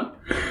one,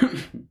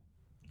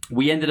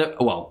 we ended up,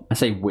 well, I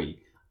say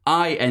we.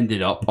 I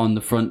ended up on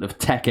the front of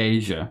Tech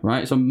Asia,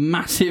 right? It's a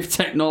massive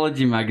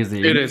technology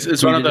magazine. It is.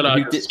 It's one of the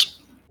largest.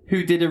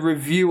 Who did a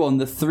review on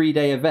the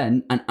 3-day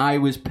event, and I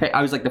was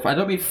like, I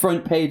don't mean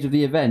front page of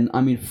the event,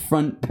 I mean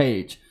front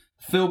page.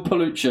 Phil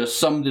Palucha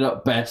summed it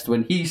up best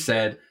when he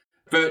said,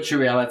 virtual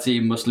reality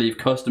must leave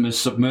customers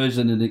submerged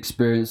in an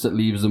experience that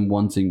leaves them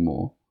wanting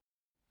more.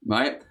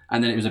 Right?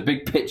 And then it was a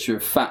big picture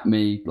of fat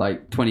me,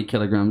 like 20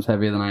 kilograms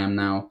heavier than I am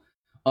now,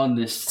 on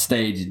this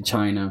stage in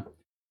China.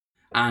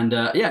 And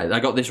I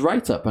got this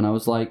write-up, and I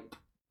was like,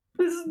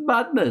 this is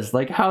madness.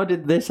 Like, how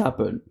did this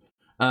happen?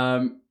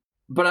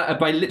 But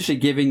by literally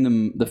giving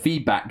them the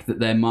feedback that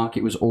their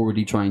market was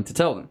already trying to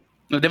tell them.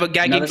 No, they were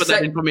gagging for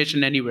that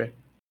information anyway.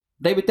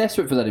 They were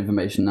desperate for that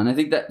information, and I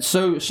think that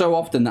so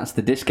often that's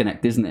the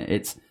disconnect, isn't it?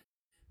 It's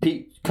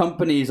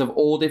companies of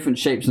all different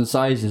shapes and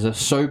sizes are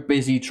so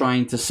busy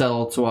trying to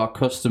sell to our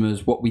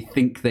customers what we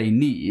think they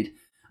need,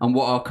 and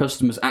what our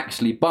customers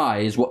actually buy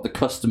is what the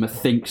customer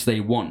thinks they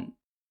want.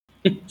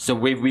 So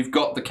we've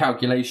got the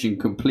calculation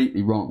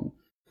completely wrong.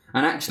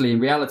 And actually, in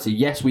reality,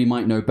 yes, we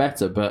might know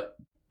better, but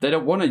they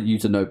don't want you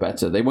to know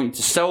better. They want you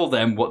to sell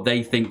them what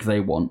they think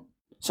they want.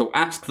 So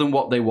ask them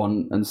what they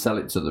want and sell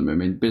it to them. I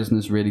mean,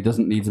 business really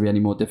doesn't need to be any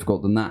more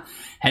difficult than that.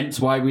 Hence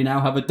why we now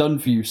have a done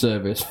for you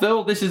service.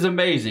 Phil, this is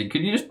amazing.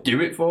 Can you just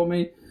do it for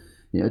me?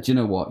 Yeah, do you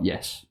know what?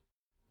 Yes.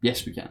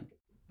 Yes, we can.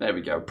 There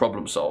we go.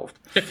 Problem solved.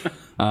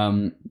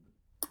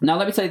 Now,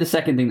 let me tell you the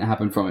second thing that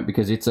happened from it,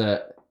 because it's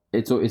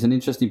an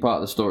interesting part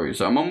of the story.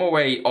 So I'm on my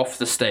way off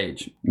the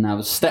stage. Now,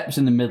 there's steps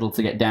in the middle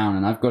to get down,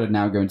 and I've got to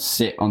now go and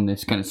sit on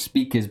this kind of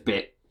speaker's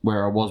bit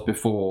where I was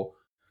before,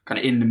 kind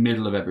of in the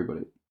middle of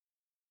everybody.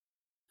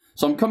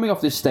 So I'm coming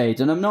off this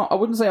stage, and I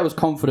wouldn't say I was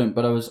confident,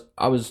 but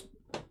I was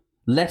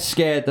less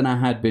scared than I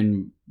had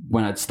been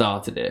when I'd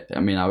started it.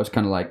 I mean, I was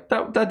kind of like,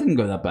 that didn't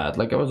go that bad.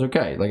 Like, I was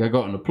okay. Like, I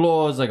got an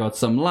applause, I got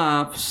some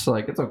laughs,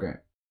 like, it's okay.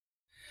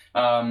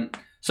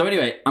 So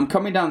anyway, I'm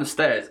coming down the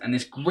stairs, and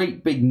this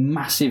great big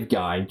massive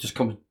guy just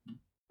comes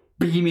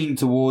beaming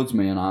towards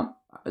me,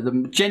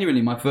 and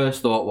genuinely my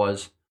first thought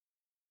was,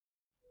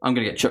 I'm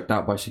going to get chucked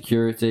out by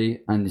security,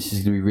 and this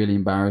is going to be really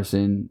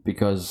embarrassing,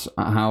 because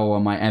how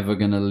am I ever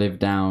going to live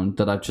down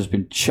that I've just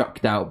been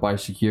chucked out by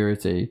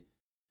security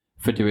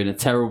for doing a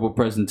terrible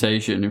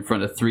presentation in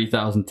front of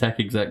 3,000 tech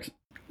execs?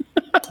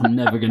 I'm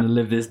never going to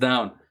live this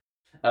down.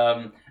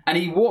 And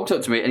he walks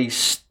up to me and he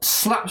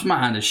slaps my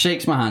hand and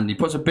shakes my hand. He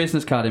puts a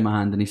business card in my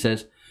hand and he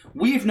says,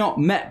 "We've not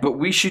met, but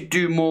we should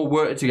do more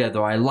work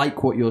together. I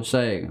like what you're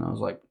saying." And I was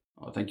like,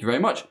 "Oh, thank you very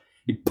much."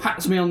 He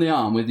pats me on the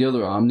arm with the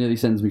other arm, nearly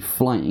sends me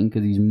flying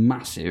because he's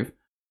massive.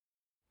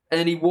 And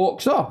then he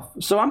walks off.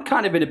 So I'm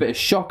kind of in a bit of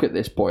shock at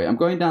this point. I'm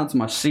going down to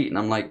my seat and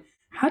I'm like,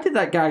 how did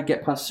that guy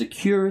get past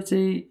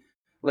security?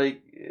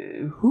 Like,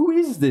 who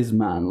is this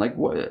man? Like,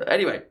 what?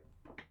 Anyway,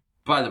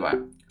 by the way,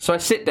 so I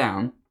sit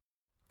down,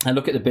 I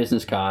look at the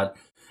business card,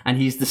 and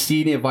he's the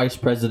senior vice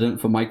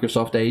president for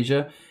Microsoft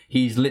Asia.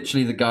 He's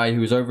literally the guy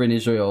who was over in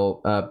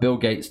Israel. Bill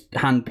Gates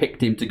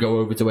handpicked him to go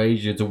over to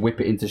Asia to whip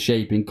it into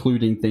shape,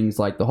 including things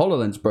like the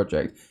HoloLens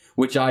project,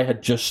 which I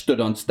had just stood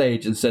on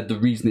stage and said the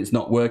reason it's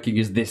not working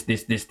is this,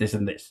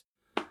 and this.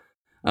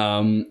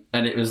 And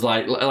it was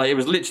like it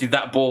was literally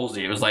that ballsy.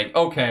 It was like,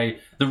 okay,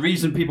 the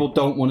reason people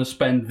don't want to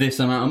spend this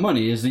amount of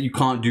money is that you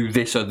can't do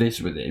this or this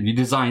with it. If you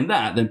design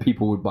that, then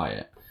people would buy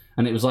it.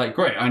 And it was like,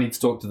 great, I need to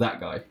talk to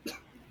that guy.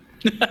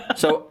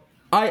 So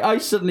I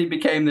suddenly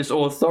became this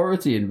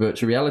authority in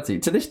virtual reality.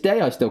 To this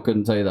day, I still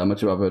couldn't tell you that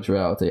much about virtual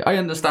reality. I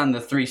understand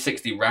the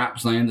 360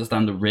 wraps and I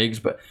understand the rigs,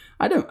 but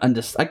I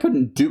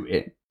couldn't do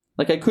it.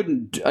 Like I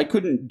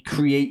couldn't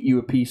create you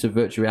a piece of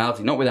virtual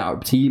reality, not without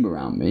a team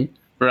around me.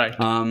 Right.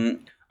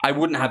 I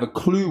wouldn't have a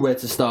clue where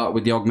to start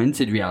with the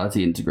augmented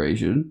reality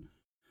integration.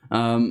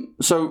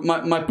 So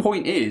my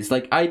point is,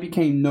 like, I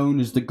became known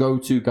as the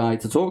go-to guy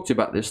to talk to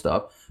about this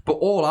stuff, but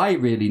all I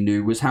really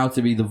knew was how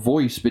to be the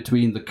voice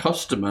between the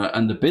customer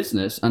and the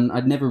business, and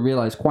I'd never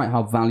realized quite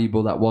how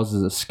valuable that was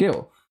as a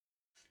skill.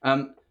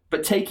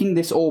 But taking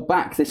this all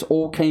back, this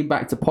all came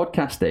back to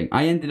podcasting.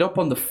 I ended up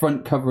on the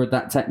front cover of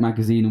that tech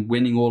magazine and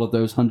winning all of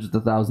those hundreds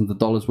of thousands of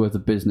dollars worth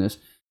of business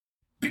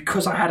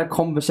because I had a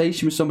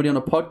conversation with somebody on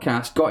a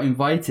podcast, got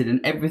invited, and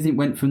everything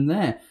went from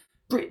there.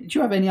 Do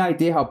you have any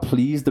idea how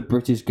pleased the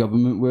British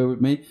government were with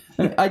me?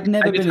 I'd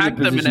never been in a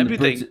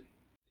position.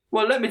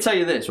 Well, let me tell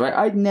you this, right?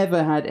 I'd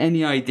never had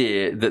any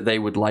idea that they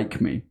would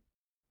like me.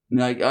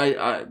 Like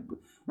I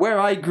where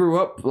I grew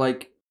up,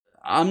 like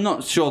I'm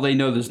not sure they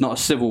know there's not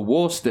a civil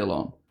war still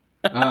on.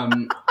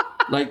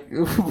 Like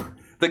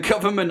the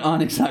government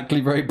aren't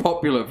exactly very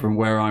popular from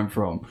where I'm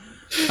from.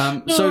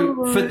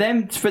 So for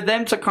them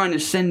to kind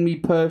of send me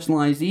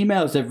personalized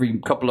emails every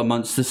couple of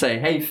months to say,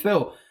 "Hey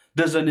Phil,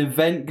 there's an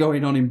event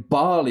going on in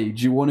Bali.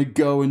 Do you want to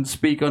go and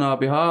speak on our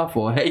behalf?"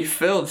 Or, "Hey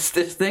Phil, there's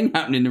this thing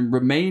happening in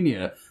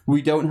Romania.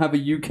 We don't have a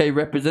UK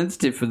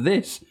representative for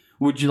this.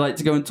 Would you like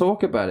to go and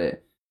talk about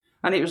it?"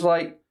 And it was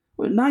like,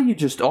 well, now you're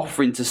just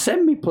offering to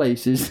send me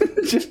places.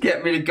 Just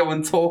get me to go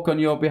and talk on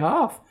your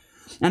behalf.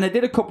 And I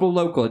did a couple of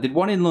local. I did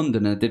one in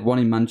London and I did one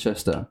in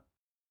Manchester.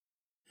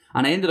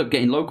 And I ended up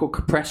getting local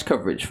press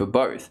coverage for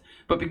both.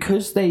 But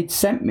because they'd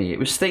sent me, it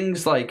was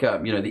things like,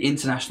 the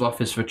International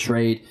Office for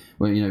Trade,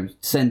 where,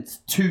 sent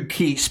 2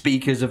 key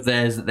speakers of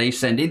theirs that they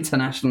send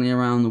internationally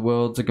around the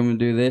world to come and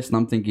do this. And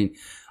I'm thinking,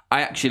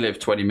 I actually live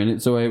 20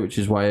 minutes away, which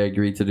is why I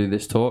agreed to do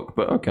this talk.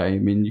 But okay, I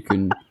mean,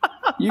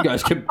 you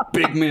guys can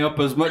big me up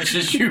as much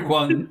as you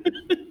want.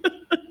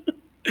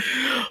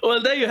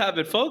 Well, there you have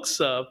it, folks.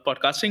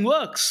 Podcasting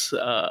works.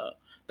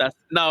 That's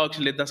not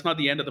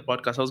the end of the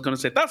podcast. I was going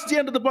to say that's the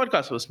end of the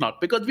podcast. It was not,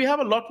 because we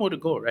have a lot more to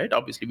go, right?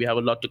 Obviously, we have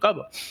a lot to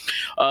cover.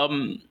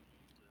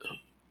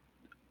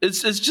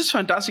 It's just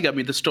fantastic. I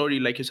mean, the story,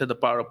 like you said, the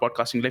power of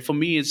podcasting. Like for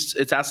me, it's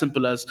as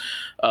simple as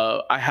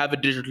I have a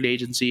digital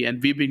agency,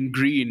 and we've been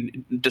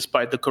green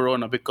despite the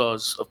corona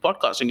because of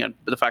podcasting and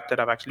the fact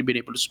that I've actually been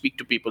able to speak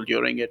to people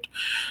during it.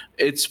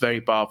 It's very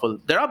powerful.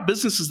 There are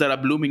businesses that are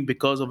blooming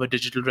because of a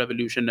digital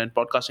revolution, and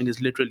podcasting is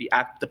literally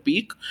at the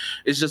peak.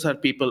 It's just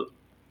that people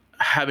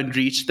haven't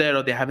reached there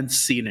or they haven't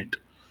seen it.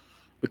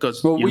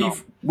 Because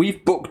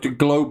we've booked a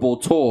global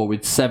tour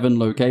with 7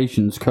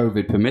 locations,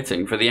 COVID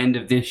permitting, for the end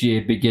of this year,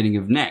 beginning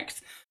of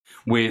next,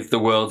 with the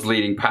world's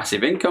leading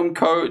passive income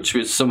coach,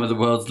 with some of the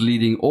world's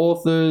leading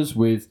authors,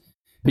 with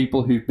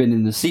people who've been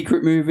in The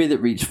Secret movie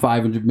that reached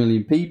 500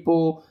 million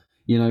people.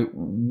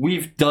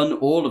 We've done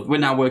we're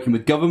now working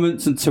with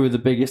governments and 2 of the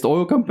biggest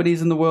oil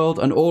companies in the world,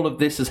 and all of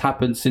this has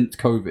happened since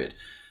COVID.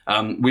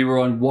 We were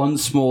on 1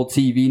 small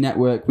TV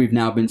network. We've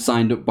now been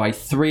signed up by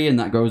 3, and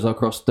that goes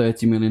across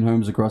 30 million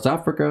homes across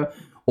Africa,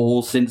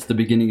 all since the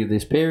beginning of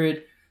this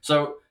period.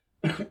 So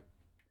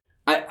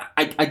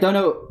I don't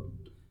know.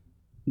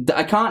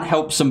 I can't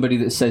help somebody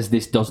that says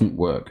this doesn't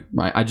work,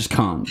 right? I just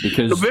can't,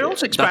 because we're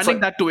also expanding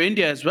that to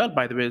India as well,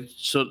 by the way.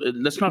 So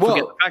let's not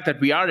forget the fact that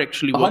we are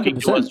actually working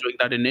 100%. Towards doing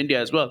that in India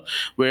as well.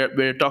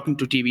 We're talking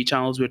to TV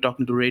channels, we're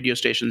talking to radio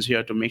stations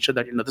here to make sure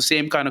that the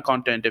same kind of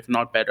content, if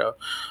not better,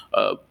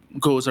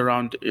 goes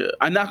around,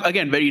 and that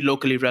again very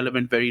locally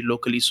relevant, very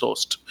locally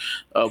sourced.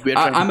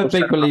 I'm a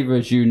big believer,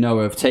 as you know,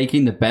 of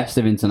taking the best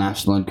of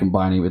international and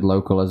combining it with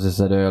local, as I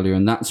said earlier,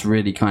 and that's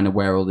really kind of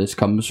where all this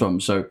comes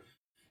from. So.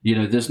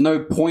 There's no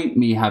point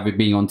me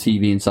being on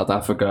TV in South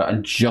Africa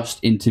and just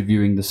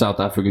interviewing the South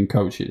African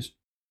coaches.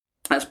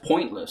 That's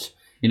pointless.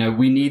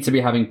 We need to be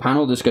having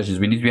panel discussions.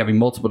 We need to be having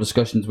multiple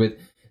discussions with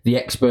the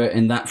expert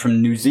in that from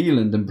New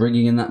Zealand, and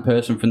bringing in that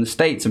person from the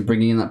States, and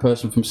bringing in that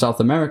person from South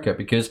America,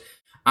 because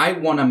I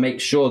want to make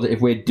sure that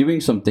if we're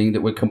doing something,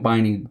 that we're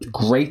combining the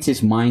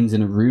greatest minds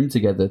in a room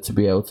together to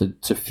be able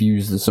to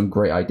fuse some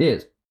great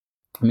ideas.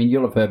 I mean,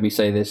 you'll have heard me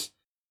say this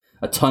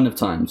a ton of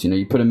times.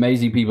 You put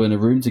amazing people in a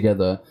room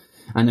together,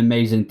 and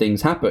amazing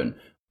things happen.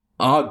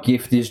 Our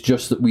gift is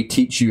just that we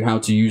teach you how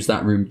to use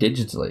that room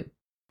digitally.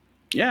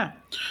 Yeah,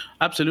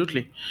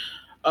 absolutely.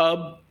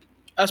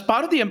 As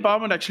part of the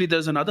empowerment, actually,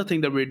 there's another thing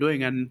that we're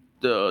doing, and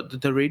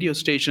the radio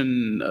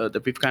station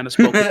that we've kind of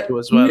spoken to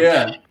as well.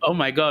 Yeah. Oh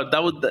my God,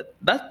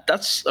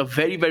 that's a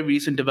very, very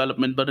recent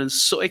development, but it's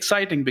so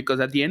exciting because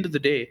at the end of the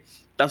day,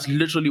 that's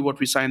literally what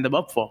we signed them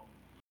up for.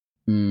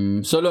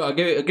 So look, I'll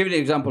give you an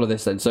example of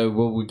this then. So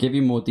we'll give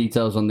you more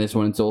details on this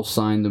when it's all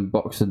signed and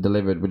boxed and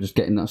delivered. We're just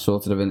getting that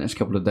sorted over the next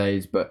couple of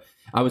days. But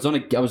I was on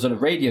a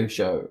radio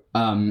show,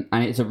 and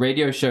it's a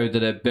radio show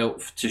that are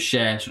built to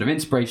share sort of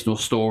inspirational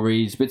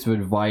stories, bits of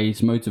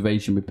advice,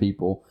 motivation with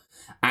people,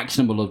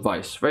 actionable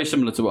advice, very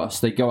similar to us.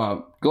 They go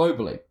out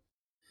globally.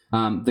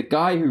 The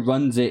guy who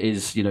runs it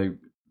is,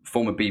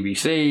 former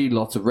BBC,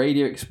 lots of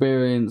radio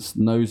experience,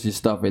 knows his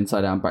stuff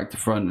inside out and back to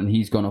front, and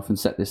he's gone off and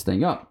set this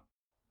thing up.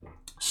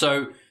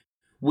 So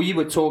we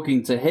were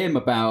talking to him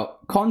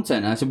about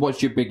content. And I said,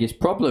 what's your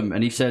biggest problem?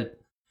 And he said,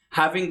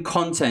 having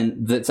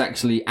content that's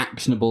actually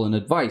actionable and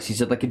advice. He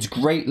said, it's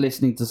great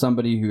listening to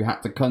somebody who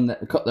had to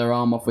cut their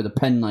arm off with a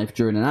penknife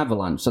during an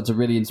avalanche. That's a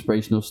really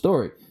inspirational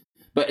story.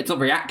 But it's not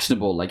very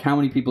actionable. How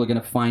many people are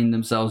going to find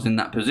themselves in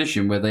that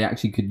position where they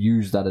actually could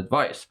use that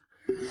advice?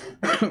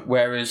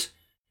 Whereas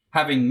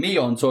having me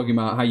on talking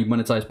about how you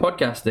monetize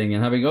podcasting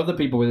and having other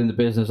people within the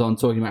business on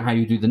talking about how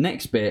you do the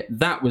next bit,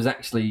 that was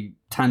actually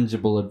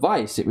tangible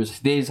advice. It was,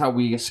 here's how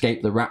we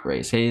escape the rat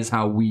race. Here's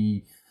how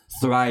we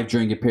thrive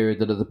during a period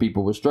that other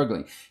people were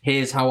struggling.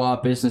 Here's how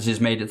our businesses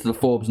made it to the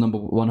Forbes number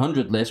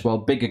 100 list while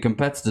bigger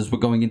competitors were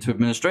going into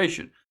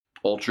administration.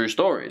 All true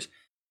stories.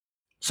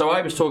 So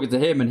I was talking to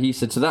him and he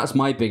said, so that's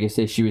my biggest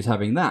issue, is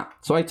having that.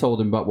 So I told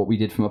him about what we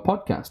did from a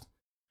podcast.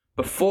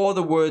 Before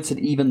the words had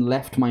even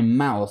left my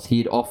mouth, he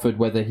had offered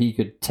whether he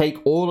could take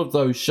all of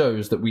those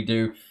shows that we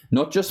do,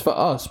 not just for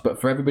us, but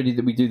for everybody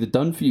that we do the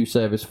Done For You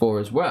service for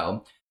as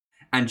well,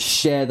 and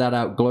share that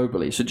out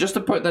globally. So just to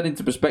put that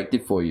into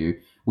perspective for you,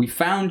 we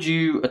found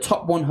you a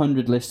top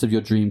 100 list of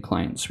your dream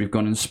clients. We've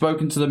gone and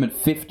spoken to them, and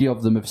 50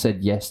 of them have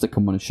said yes to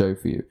come on a show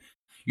for you.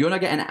 You're going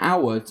to get an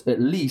hour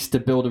at least to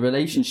build a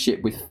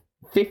relationship with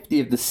 50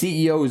 of the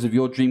CEOs of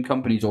your dream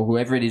companies or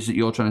whoever it is that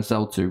you're trying to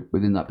sell to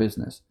within that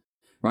business,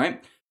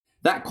 right?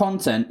 That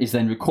content is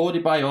then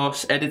recorded by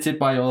us, edited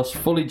by us,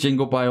 fully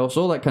jingled by us,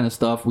 all that kind of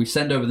stuff. We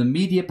send over the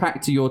media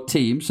pack to your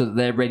team so that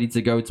they're ready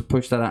to go to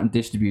push that out and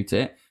distribute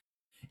it.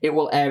 It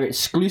will air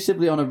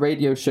exclusively on a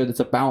radio show that's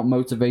about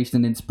motivation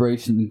and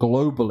inspiration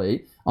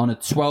globally on a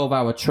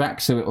 12-hour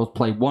track, so it will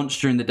play once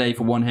during the day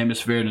for one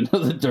hemisphere and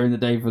another during the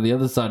day for the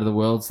other side of the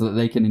world so that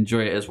they can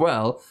enjoy it as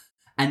well.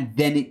 And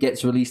then it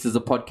gets released as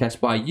a podcast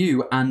by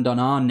you and on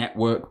our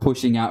network,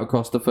 pushing out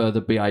across the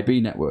further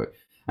BIB network.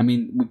 I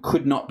mean, we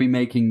could not be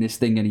making this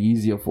thing any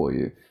easier for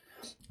you.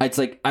 It's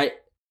like,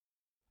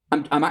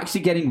 I'm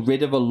actually getting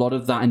rid of a lot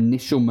of that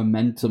initial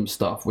momentum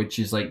stuff, which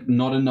is like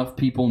not enough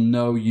people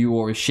know you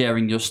or are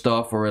sharing your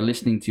stuff or are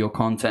listening to your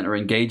content or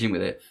engaging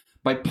with it.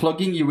 By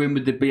plugging you in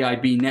with the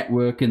BIB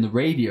network and the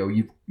radio,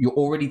 you're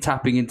already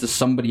tapping into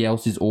somebody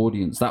else's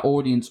audience. That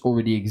audience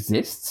already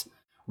exists.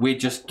 We're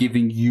just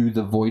giving you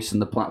the voice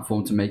and the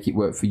platform to make it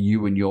work for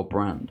you and your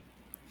brand.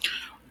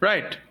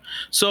 Right.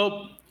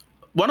 So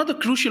one of the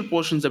crucial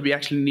portions that we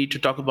actually need to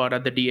talk about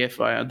at the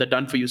DFI, the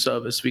Done For You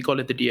service, we call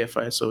it the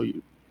DFI, so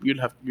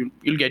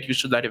you'll get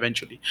used to that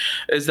eventually,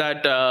 is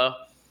that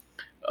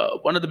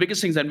one of the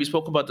biggest things, and we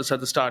spoke about this at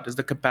the start, is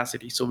the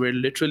capacity. So we're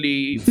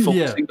literally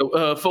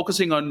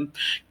focusing on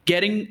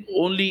getting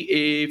only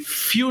a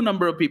few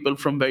number of people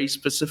from very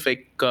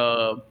specific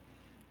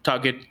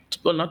target.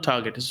 Well, not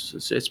target.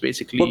 It's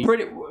basically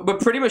we're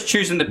pretty much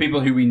choosing the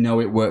people who we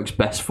know it works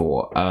best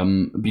for.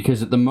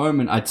 Because at the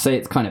moment, I'd say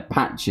it's kind of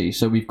patchy.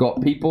 So we've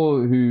got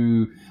people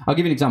who, I'll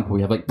give you an example.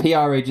 We have like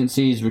PR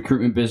agencies,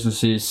 recruitment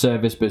businesses,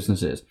 service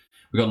businesses.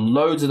 We've got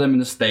loads of them in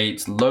the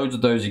States, loads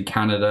of those in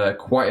Canada,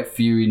 quite a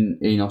few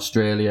in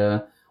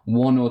Australia,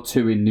 1 or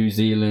 2 in New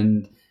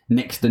Zealand,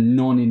 next to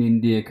none in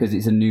India because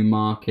it's a new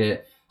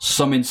market,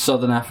 some in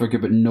Southern Africa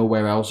but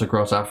nowhere else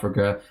across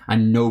Africa,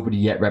 and nobody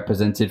yet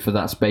represented for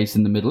that space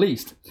in the Middle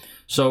East.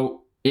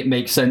 So it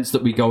makes sense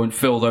that we go and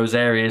fill those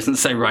areas and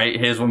say, right,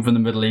 here's one from the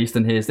Middle East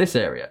and here's this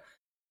area.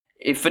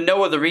 If for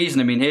no other reason,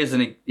 I mean,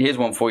 here's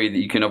one for you that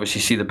you can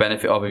obviously see the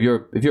benefit of. If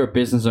you're a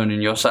business owner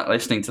and you're sat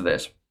listening to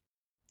this,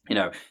 you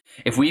know,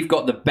 if we've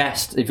got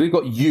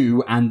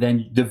you and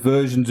then the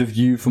versions of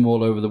you from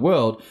all over the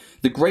world,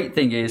 the great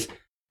thing is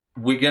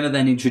we're going to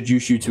then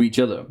introduce you to each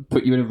other,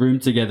 put you in a room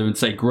together and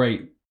say,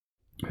 great,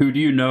 who do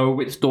you know?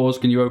 Which doors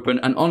can you open?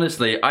 And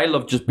honestly, I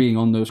love just being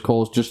on those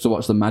calls just to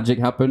watch the magic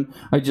happen.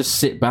 I just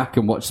sit back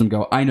and watch them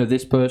go, I know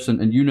this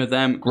person and you know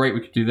them. Great,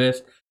 we could do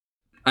this.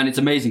 And it's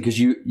amazing because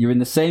you're in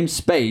the same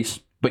space,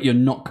 but you're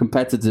not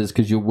competitors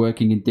because you're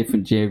working in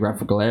different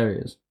geographical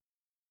areas.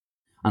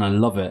 And I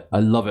love it. I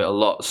love it a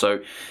lot. So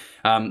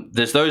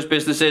there's those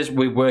businesses.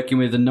 We're working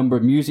with a number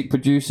of music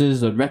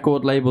producers and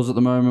record labels at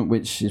the moment,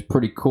 which is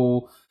pretty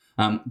cool.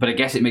 But I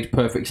guess it makes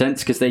perfect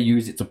sense because they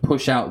use it to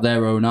push out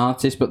their own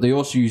artists, but they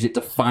also use it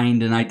to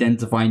find and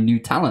identify new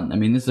talent. I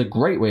mean, this is a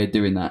great way of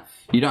doing that.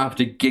 You don't have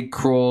to gig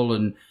crawl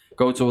and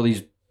go to all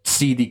these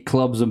seedy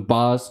clubs and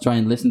bars to try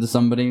and listen to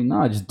somebody.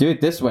 No, just do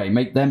it this way.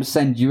 Make them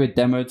send you a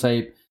demo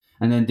tape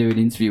and then do an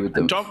interview with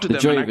them. And talk to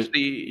them and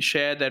actually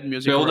share that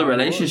music. Build a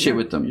relationship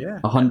with them,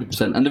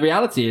 100%. And the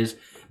reality is,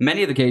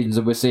 many of the occasions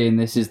that we're seeing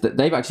this is that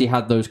they've actually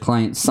had those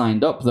clients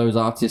signed up, those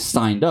artists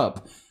signed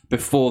up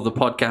before the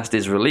podcast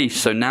is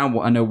released. So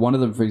now I know one of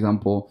them, for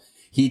example,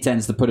 he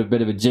tends to put a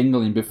bit of a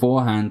jingle in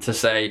beforehand to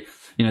say,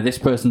 you know, this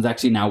person's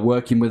actually now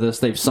working with us.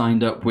 They've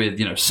signed up with,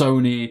 you know,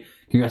 Sony.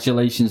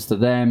 Congratulations to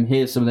them.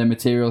 Here's some of their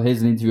material.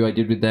 Here's an interview I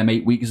did with them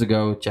 8 weeks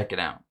ago. Check it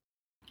out.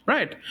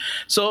 Right.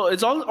 So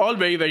it's all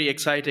very, very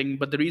exciting.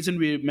 But the reason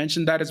we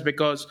mentioned that is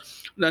because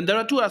then there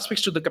are two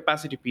aspects to the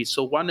capacity piece.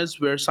 So one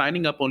is we're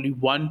signing up only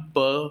one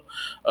per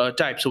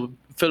type. So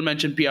Phil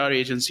mentioned PR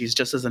agencies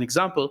just as an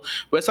example.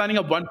 We're signing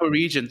up one per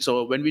region.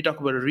 So when we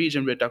talk about a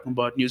region, we're talking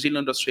about New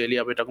Zealand,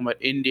 Australia. We're talking about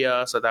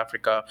India, South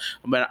Africa.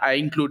 When I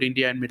include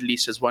India and Middle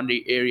East as one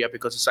area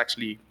because it's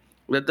actually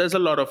There's a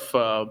lot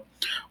of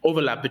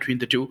overlap between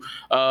the two.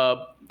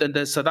 Then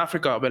there's South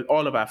Africa, well,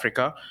 all of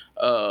Africa,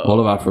 All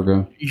of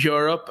Africa.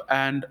 Europe,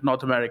 and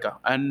North America.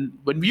 And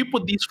when we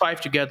put these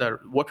 5 together,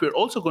 what we're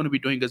also going to be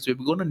doing is we're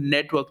going to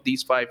network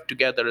these 5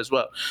 together as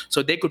well,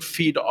 so they could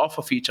feed off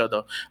of each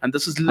other. And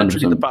this is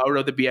literally 100%. the power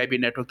of the BIB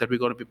network that we're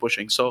going to be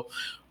pushing. So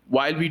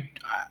while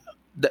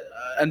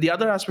and the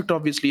other aspect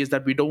obviously is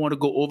that we don't want to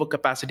go over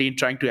capacity in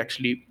trying to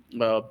actually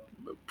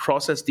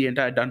process the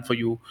entire done for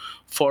you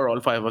for all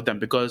 5 of them,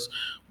 because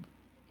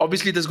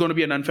obviously there's going to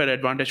be an unfair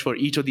advantage for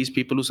each of these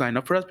people who sign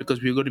up for us,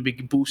 because we're going to be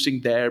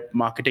boosting their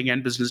marketing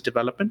and business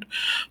development.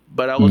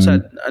 But I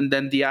also and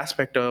then the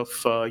aspect of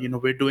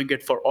we're doing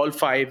it for all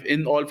 5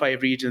 in all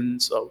 5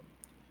 regions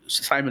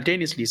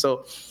simultaneously.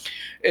 So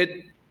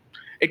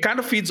it kind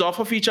of feeds off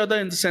of each other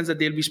in the sense that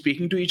they'll be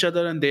speaking to each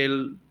other and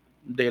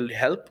they'll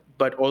help,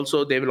 but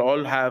also they will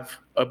all have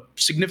a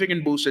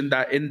significant boost in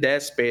their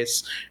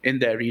space, in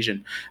their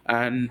region.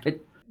 And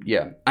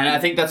yeah, and I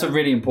think that's a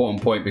really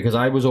important point, because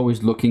I was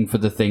always looking for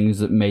the things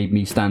that made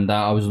me stand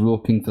out. I was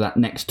looking for that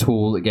next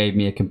tool that gave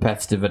me a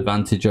competitive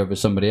advantage over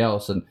somebody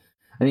else. And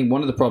I think one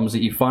of the problems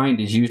that you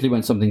find is usually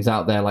when something's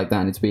out there like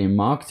that and it's being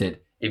marketed,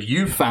 if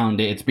you found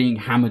it, it's being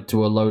hammered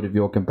to a load of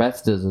your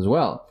competitors as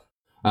well.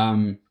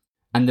 And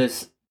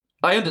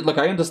I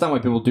understand why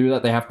people do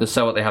that. They have to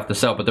sell what they have to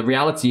sell. But the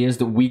reality is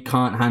that we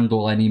can't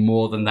handle any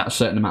more than that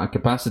certain amount of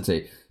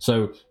capacity.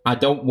 So I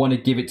don't want to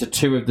give it to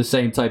 2 of the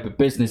same type of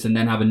business and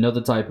then have another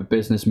type of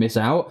business miss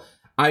out.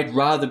 I'd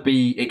rather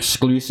be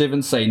exclusive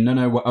and say,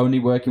 no, we're only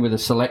working with a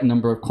select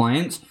number of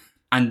clients.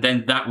 And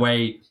then that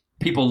way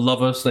people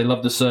love us. They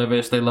love the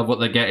service. They love what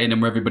they're getting. And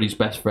we're everybody's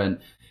best friend.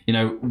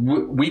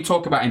 We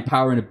talk about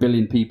empowering 1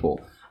 billion people.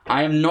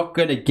 I am not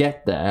going to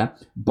get there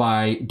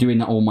by doing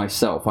that all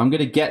myself. I'm going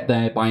to get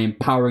there by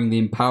empowering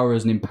the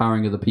empowerers and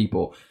empowering other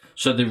people.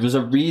 So there is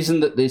a reason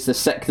that the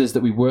sectors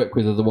that we work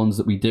with are the ones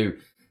that we do.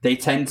 They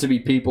tend to be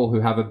people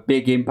who have a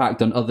big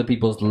impact on other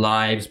people's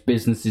lives,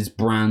 businesses,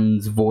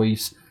 brands,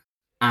 voice.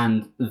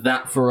 And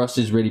that for us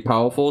is really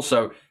powerful.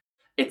 So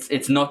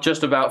it's not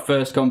just about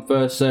first come,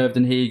 first served,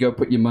 and here you go,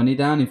 put your money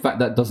down. In fact,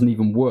 that doesn't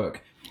even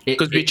work.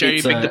 Because we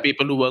cherry pick the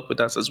people who work with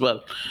us as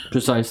well.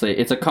 Precisely.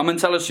 It's a come and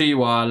tell us who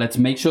you are. Let's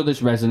make sure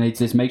this resonates.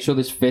 Let's make sure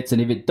this fits.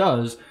 And if it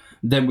does,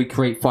 then we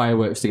create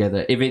fireworks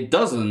together. If it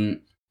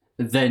doesn't,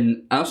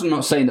 then I'm also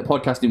not saying that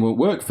podcasting won't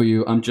work for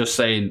you. I'm just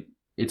saying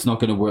it's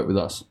not going to work with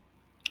us.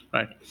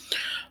 Right.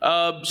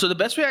 So the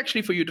best way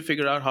actually for you to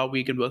figure out how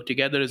we can work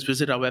together is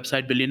visit our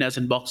website,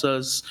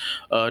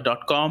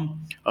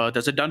 billionairesinboxers.com.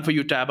 There's a done for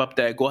you tab up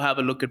there. Go have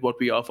a look at what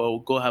we offer.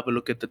 Go have a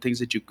look at the things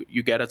that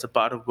you get as a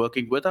part of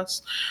working with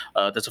us.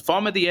 There's a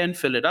form at the end.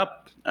 Fill it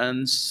up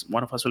and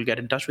one of us will get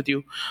in touch with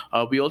you.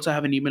 We also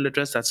have an email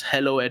address that's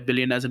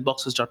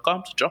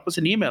hello@billionairesinboxers.com. So drop us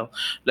an email.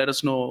 Let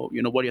us know,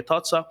 what your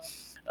thoughts are.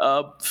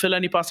 Phil,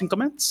 any passing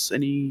comments?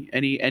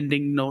 Any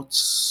ending notes?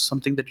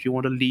 Something that you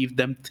want to leave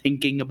them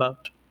thinking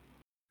about?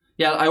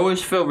 Yeah, I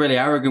always feel really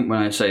arrogant when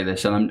I say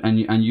this,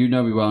 and you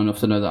know me well enough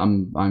to know that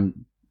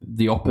I'm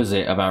the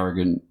opposite of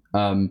arrogant.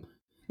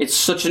 It's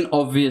such an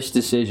obvious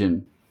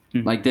decision.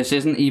 Like, this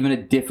isn't even a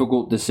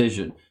difficult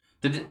decision.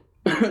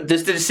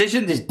 This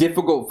decision is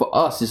difficult for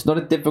us. It's not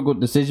a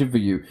difficult decision for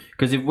you,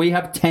 because if we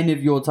have 10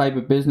 of your type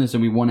of business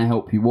and we want to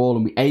help you all,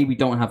 and we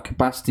don't have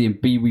capacity, and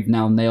B, we've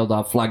now nailed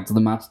our flag to the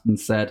mast and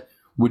said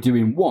we're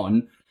doing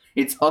one.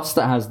 It's us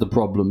that has the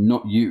problem,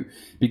 not you.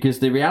 Because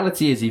the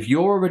reality is, if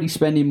you're already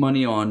spending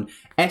money on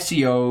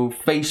SEO,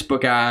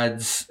 Facebook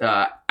ads,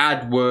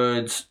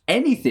 AdWords,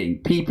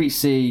 anything,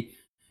 PPC,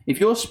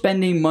 if you're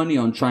spending money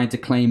on trying to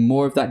claim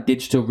more of that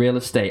digital real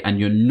estate and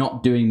you're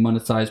not doing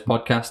monetized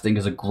podcasting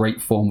as a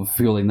great form of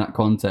fueling that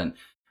content,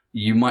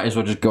 you might as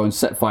well just go and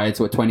set fire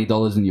to a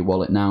 $20 in your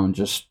wallet now and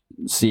just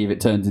see if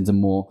it turns into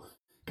more.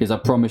 Because I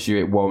promise you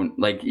it won't.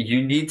 Like,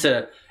 you need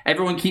to...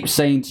 Everyone keeps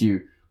saying to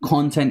you,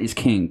 content is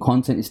king.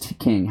 Content is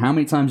king. How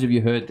many times have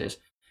you heard this?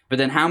 But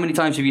then how many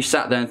times have you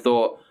sat there and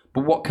thought,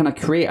 but what can I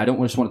create? I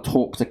don't just want to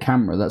talk to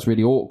camera. That's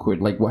really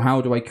awkward. Like, well,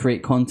 how do I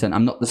create content?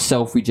 I'm not the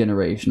selfie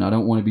generation. I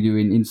don't want to be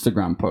doing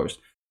Instagram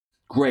posts.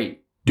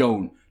 Great.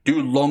 Don't.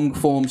 Do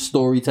long-form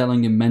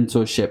storytelling and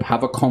mentorship.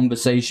 Have a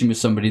conversation with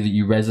somebody that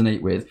you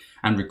resonate with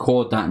and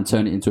record that and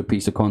turn it into a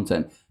piece of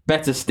content.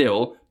 Better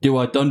still, do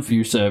our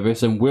done-for-you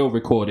service and we'll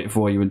record it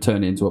for you and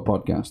turn it into a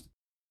podcast.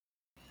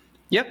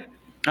 Yep.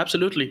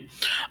 Absolutely.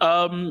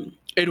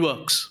 It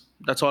works.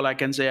 That's all I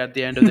can say at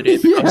the end of the day.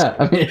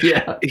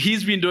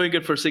 He's been doing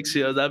it for 6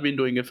 years. I've been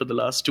doing it for the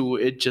last 2.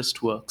 It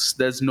just works.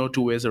 There's no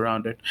 2 ways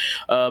around it.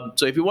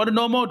 So if you want to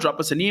know more,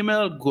 drop us an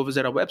email, go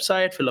visit our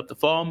website, fill up the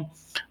form.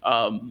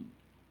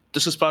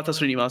 This is Partha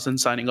Srinivasan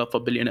signing off for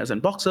Billionaires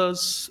and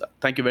Boxers.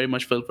 Thank you very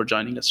much, Phil, for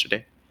joining us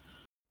today.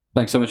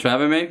 Thanks so much for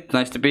having me.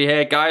 Nice to be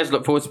here, guys.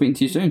 Look forward to speaking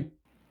to you soon.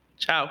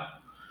 Ciao.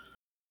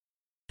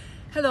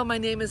 Hello, my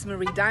name is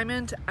Marie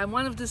Diamond. I'm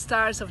one of the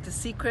stars of The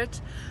Secret.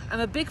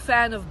 I'm a big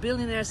fan of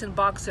Billionaires and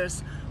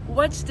Boxers.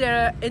 Watch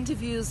their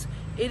interviews.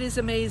 It is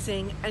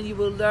amazing, and you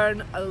will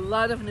learn a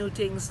lot of new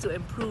things to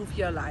improve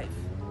your life.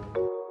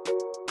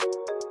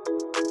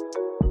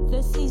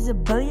 This is a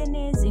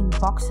Billionaires in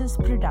Boxers Boxes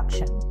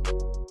production.